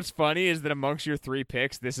think what's funny is that amongst your 3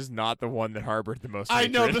 picks, this is not the one that harbored the most I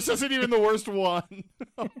know, hatred. this isn't even the worst one.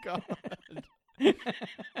 Oh, God.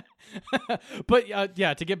 But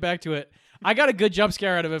yeah, to get back to it, I got a good jump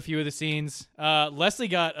scare out of a few of the scenes. Leslie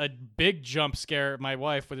got a big jump scare. My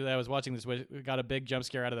wife, that I was watching this with, got a big jump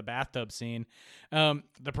scare out of the bathtub scene. The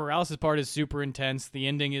paralysis part is super intense. The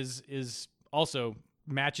ending is also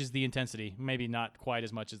matches the intensity. Maybe not quite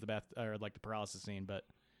as much as the paralysis scene, but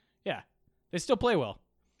yeah, they still play well.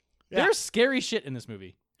 Yeah. There's scary shit in this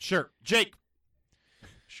movie. Sure. Jake.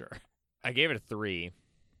 Sure. I gave it a 3.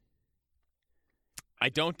 I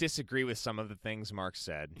don't disagree with some of the things Mark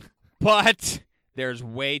said, but there's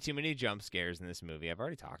way too many jump scares in this movie. I've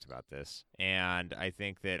already talked about this. And I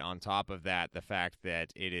think that on top of that, the fact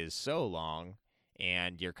that it is so long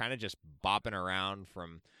and you're kind of just bopping around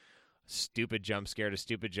from stupid jump scare to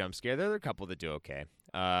stupid jump scare, there are a couple that do okay.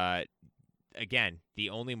 Again, the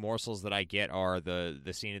only morsels that I get are the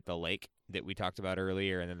scene at the lake that we talked about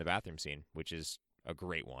earlier and then the bathroom scene, which is a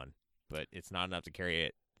great one. But it's not enough to carry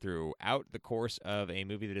it throughout the course of a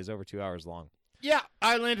movie that is over 2 hours long. Yeah,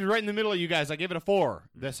 I landed right in the middle of you guys. I gave it a 4.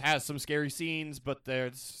 This has some scary scenes, but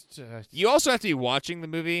there's You also have to be watching the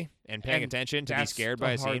movie and paying attention to be that's scared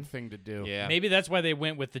by a hard scene. thing to do. Yeah. Maybe that's why they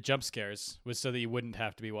went with the jump scares, was so that you wouldn't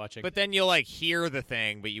have to be watching. But then you'll like hear the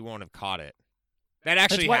thing, but you won't have caught it. That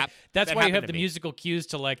actually that's that why you happened have to the me. musical cues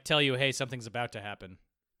to like tell you, hey, something's about to happen.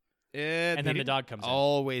 And then the dog comes in.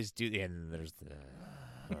 Always do. And there's the.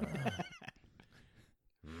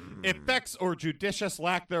 Effects or judicious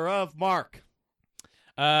lack thereof, Mark.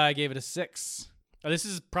 I gave it a 6. This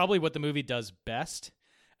is probably what the movie does best.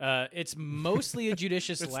 It's mostly a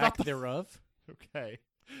judicious It's lack not the- thereof. Okay.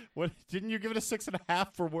 What didn't you give it a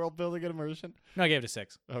 6.5 for world building and immersion? No, I gave it a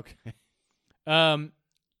 6. Okay.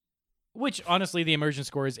 Which honestly, the immersion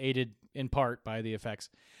score is aided in part by the effects.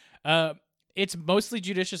 It's mostly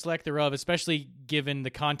judicious lack thereof, especially given the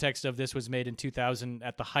context of this was made in 2000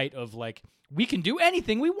 at the height of like, we can do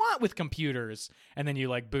anything we want with computers. And then you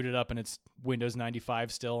like boot it up and it's Windows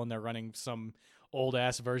 95 still, and they're running some old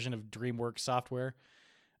ass version of DreamWorks software.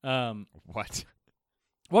 What?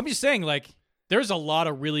 Well, I'm just saying, like, there's a lot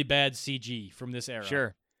of really bad CG from this era.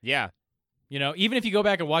 Sure. Yeah. You know, even if you go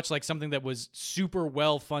back and watch like something that was super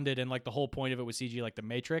well funded and like the whole point of it was CG, like The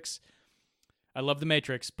Matrix. I love The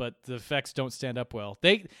Matrix, but the effects don't stand up well.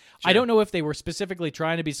 I don't know if they were specifically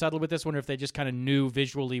trying to be subtle with this one or if they just kind of knew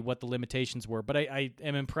visually what the limitations were, but I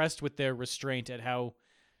am impressed with their restraint at how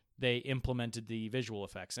they implemented the visual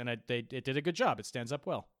effects, and it did a good job. It stands up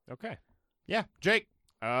well. Okay. Yeah, Jake.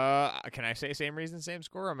 Can I say same reason, same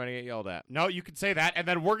score? I'm gonna get yelled at. No, you can say that, and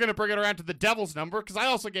then we're gonna bring it around to the devil's number because I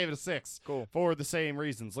also gave it a 6. Cool. For the same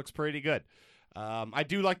reasons. Looks pretty good. I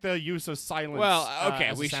do like the use of silence. Well, okay,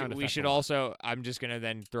 as a we sound should effect a lot. also. I'm just gonna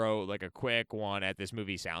then throw like a quick one at this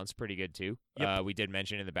movie. Sounds pretty good too. Yep. We did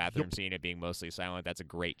mention in the bathroom scene it being mostly silent. That's a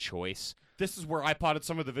great choice. This is where I potted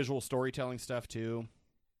some of the visual storytelling stuff too.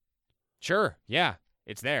 Sure. Yeah,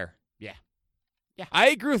 it's there. Yeah. Yeah. I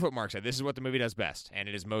agree with what Mark said. This is what the movie does best, and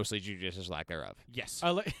it is mostly judicious lack thereof. Yes.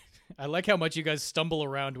 I like how much you guys stumble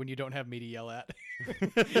around when you don't have me to yell at.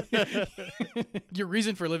 Your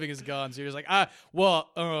reason for living is gone, so you're just like,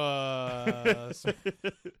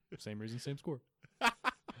 same reason, same score.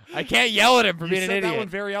 I can't yell at him for You being an said idiot. that one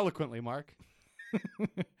very eloquently, Mark.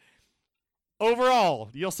 Overall,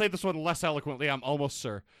 you'll say this one less eloquently, I'm almost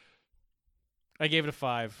sure. I gave it a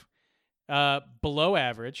 5. Below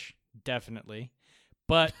average, definitely,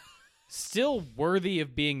 but still worthy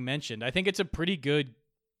of being mentioned. I think it's a pretty good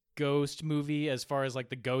ghost movie as far as like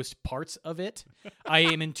the ghost parts of it. I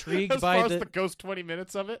am intrigued As by far as the ghost 20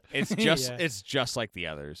 minutes of it. It's just Yeah. it's just like the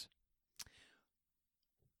others.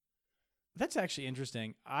 That's actually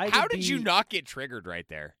interesting. How How did you not get triggered right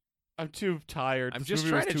there? I'm too tired. I'm This just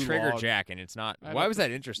movie trying was to too trigger long. Jack, and it's not. I Why don't- was that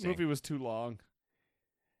The interesting? movie was too long.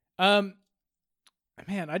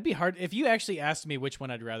 Man, I'd be hard if you actually asked me which one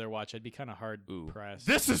I'd rather watch. I'd be kind of hard Ooh. pressed.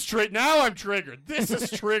 This is now I'm triggered. This is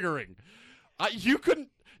triggering. You couldn't.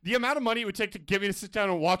 The amount of money it would take to get me to sit down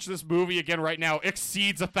and watch this movie again right now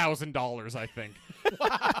exceeds $1,000. I think.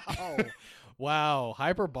 Wow,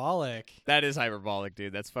 hyperbolic. That is hyperbolic,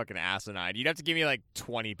 dude. That's fucking asinine. You'd have to give me like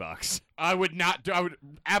 $20. I would not do. I would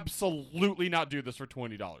absolutely not do this for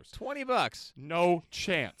 $20. $20. No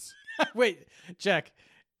chance. Wait, Jack,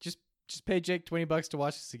 Just pay Jake $20 to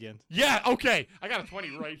watch this again. Yeah, okay. I got a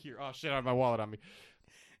 20 right here. Oh, shit, I have my wallet on me.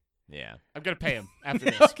 Yeah. I'm going to pay him after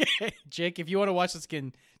this. Okay, Jake, if you want to watch this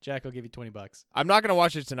again, Jack will give you $20. I'm not going to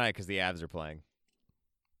watch it tonight because the Avs are playing.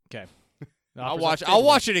 Okay. I'll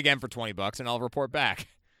watch it again for $20 and I'll report back.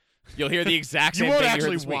 You'll hear the exact You same won't thing you heard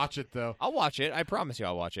actually this week. watch it, though. I'll watch it. I promise you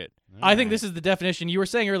I'll watch it. I think this is the definition. You were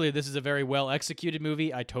saying earlier this is a very well-executed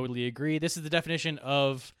movie. I totally agree. This is the definition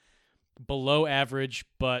of below average,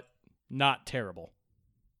 but not terrible,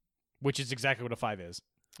 which is exactly what a 5 is.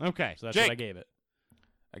 Okay. So that's Jake. what I gave it.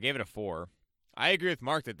 I gave it a 4. I agree with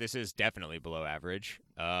Mark that this is definitely below average,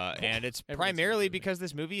 and it's Everyone's primarily agreeing. because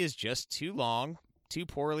this movie is just too long, too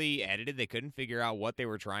poorly edited. They couldn't figure out what they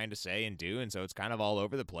were trying to say and do, and so it's kind of all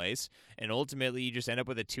over the place. And ultimately, you just end up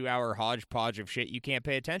with a 2-hour hodgepodge of shit you can't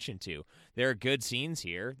pay attention to. There are good scenes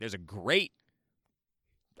here. There's a great,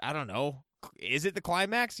 I don't know, is it the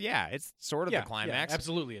climax? Yeah, it's sort of the climax. Yeah,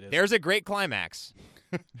 absolutely it is. There's a great climax,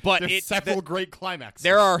 but There's several great climaxes.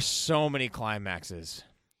 there are so many climaxes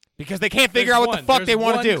because they can't figure There's out what the fuck There's they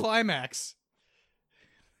want one to do. climax.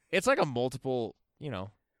 It's like a multiple,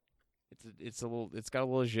 it's got a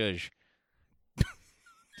little zhuzh.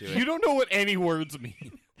 You don't know what any words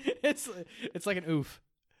mean. It's like an oof.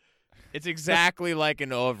 It's exactly like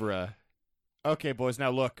an oeuvre. Okay, boys, now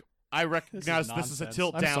look. I recognize this is a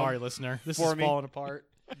tilt down. I'm sorry, listener. This for is me. falling apart.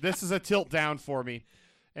 This is a tilt down for me,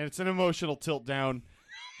 and it's an emotional tilt down.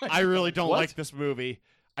 I really don't What? like this movie.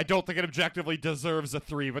 I don't think it objectively deserves a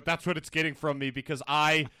 3, but that's what it's getting from me because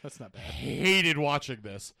I That's not bad. hated watching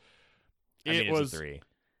this. I mean, It it's was a 3.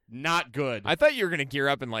 not good. I thought you were gonna gear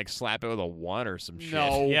up and like slap it with a 1 or some shit.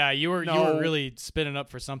 No. Yeah, you were No. really spinning up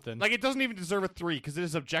for something. Like, it doesn't even deserve a 3 because it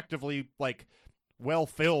is objectively, well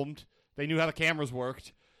filmed. They knew how the cameras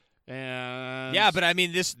worked. And Yeah, but I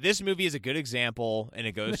mean, this movie is a good example, and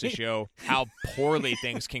it goes to show how poorly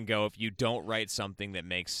things can go if you don't write something that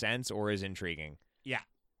makes sense or is intriguing.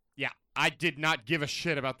 Yeah, I did not give a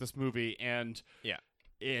shit about this movie, and Yeah.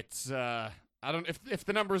 it's I don't if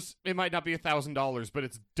the numbers, it might not be $1,000, but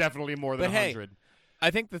it's definitely more than But hey, 100.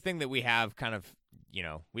 I think the thing that we have kind of,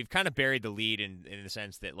 we've kind of buried the lead in the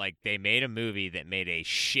sense that like they made a movie that made a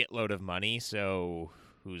shitload of money, so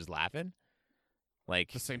who's laughing?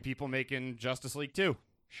 Like, The same people making Justice League 2.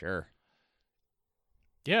 sure.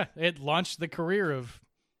 yeah, it launched the career of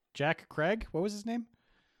Jack Craig. What was his name?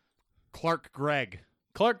 Clark Gregg.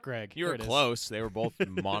 Clark Gregg. You There were it is. close. They were both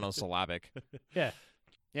monosyllabic. Yeah.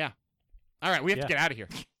 All right, we have Yeah. to get out of here.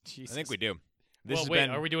 Jesus. I think we do. This Well, has wait, been.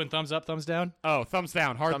 are we doing thumbs up, thumbs down? Oh, thumbs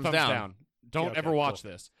down. Hard Thumbs thumbs down. down. Don't Okay, ever watch cool.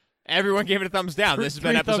 this. Everyone gave it a thumbs down. This has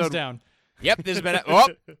been Three episode. thumbs down. Yep, this has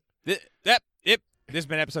been. This has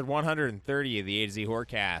been episode 130 of the A to Z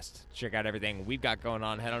Horrorcast. Check out everything we've got going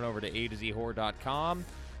on. Head on over to atozhorror.com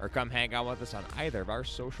or come hang out with us on either of our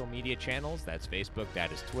social media channels. That's Facebook,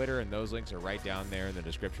 that is Twitter, and those links are right down there in the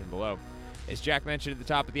description below. As Jack mentioned at the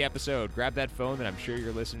top of the episode, grab that phone that I'm sure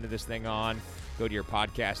you're listening to this thing on. Go to your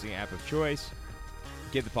podcasting app of choice.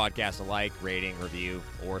 Give the podcast a like, rating, review,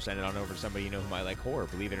 or send it on over to somebody you know who might like horror.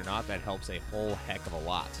 Believe it or not, that helps a whole heck of a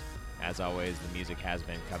lot. As always, the music has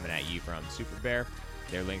been coming at you from Super Bear.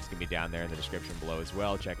 Their links can be down there in the description below as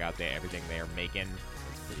well. Check out everything they are making.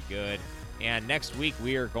 It's pretty good. And next week,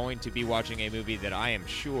 we are going to be watching a movie that I am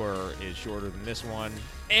sure is shorter than this one.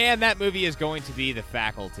 And that movie is going to be The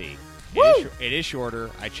Faculty. It is shorter.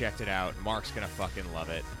 I checked it out. Mark's going to fucking love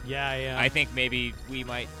it. Yeah. I think maybe we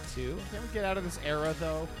might too. Can we get out of this era,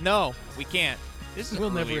 though? No, we can't. This is We'll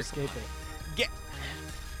never earlier. escape it.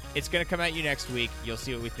 It's going to come at you next week. You'll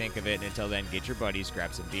see what we think of it. And until then, get your buddies,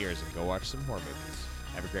 grab some beers, and go watch some horror movies.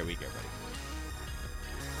 Have a great week, everybody.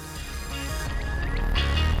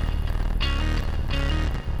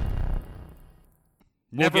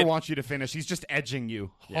 Never get- want you to finish. He's just edging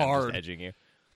you Yeah, I'm hard. just edging you.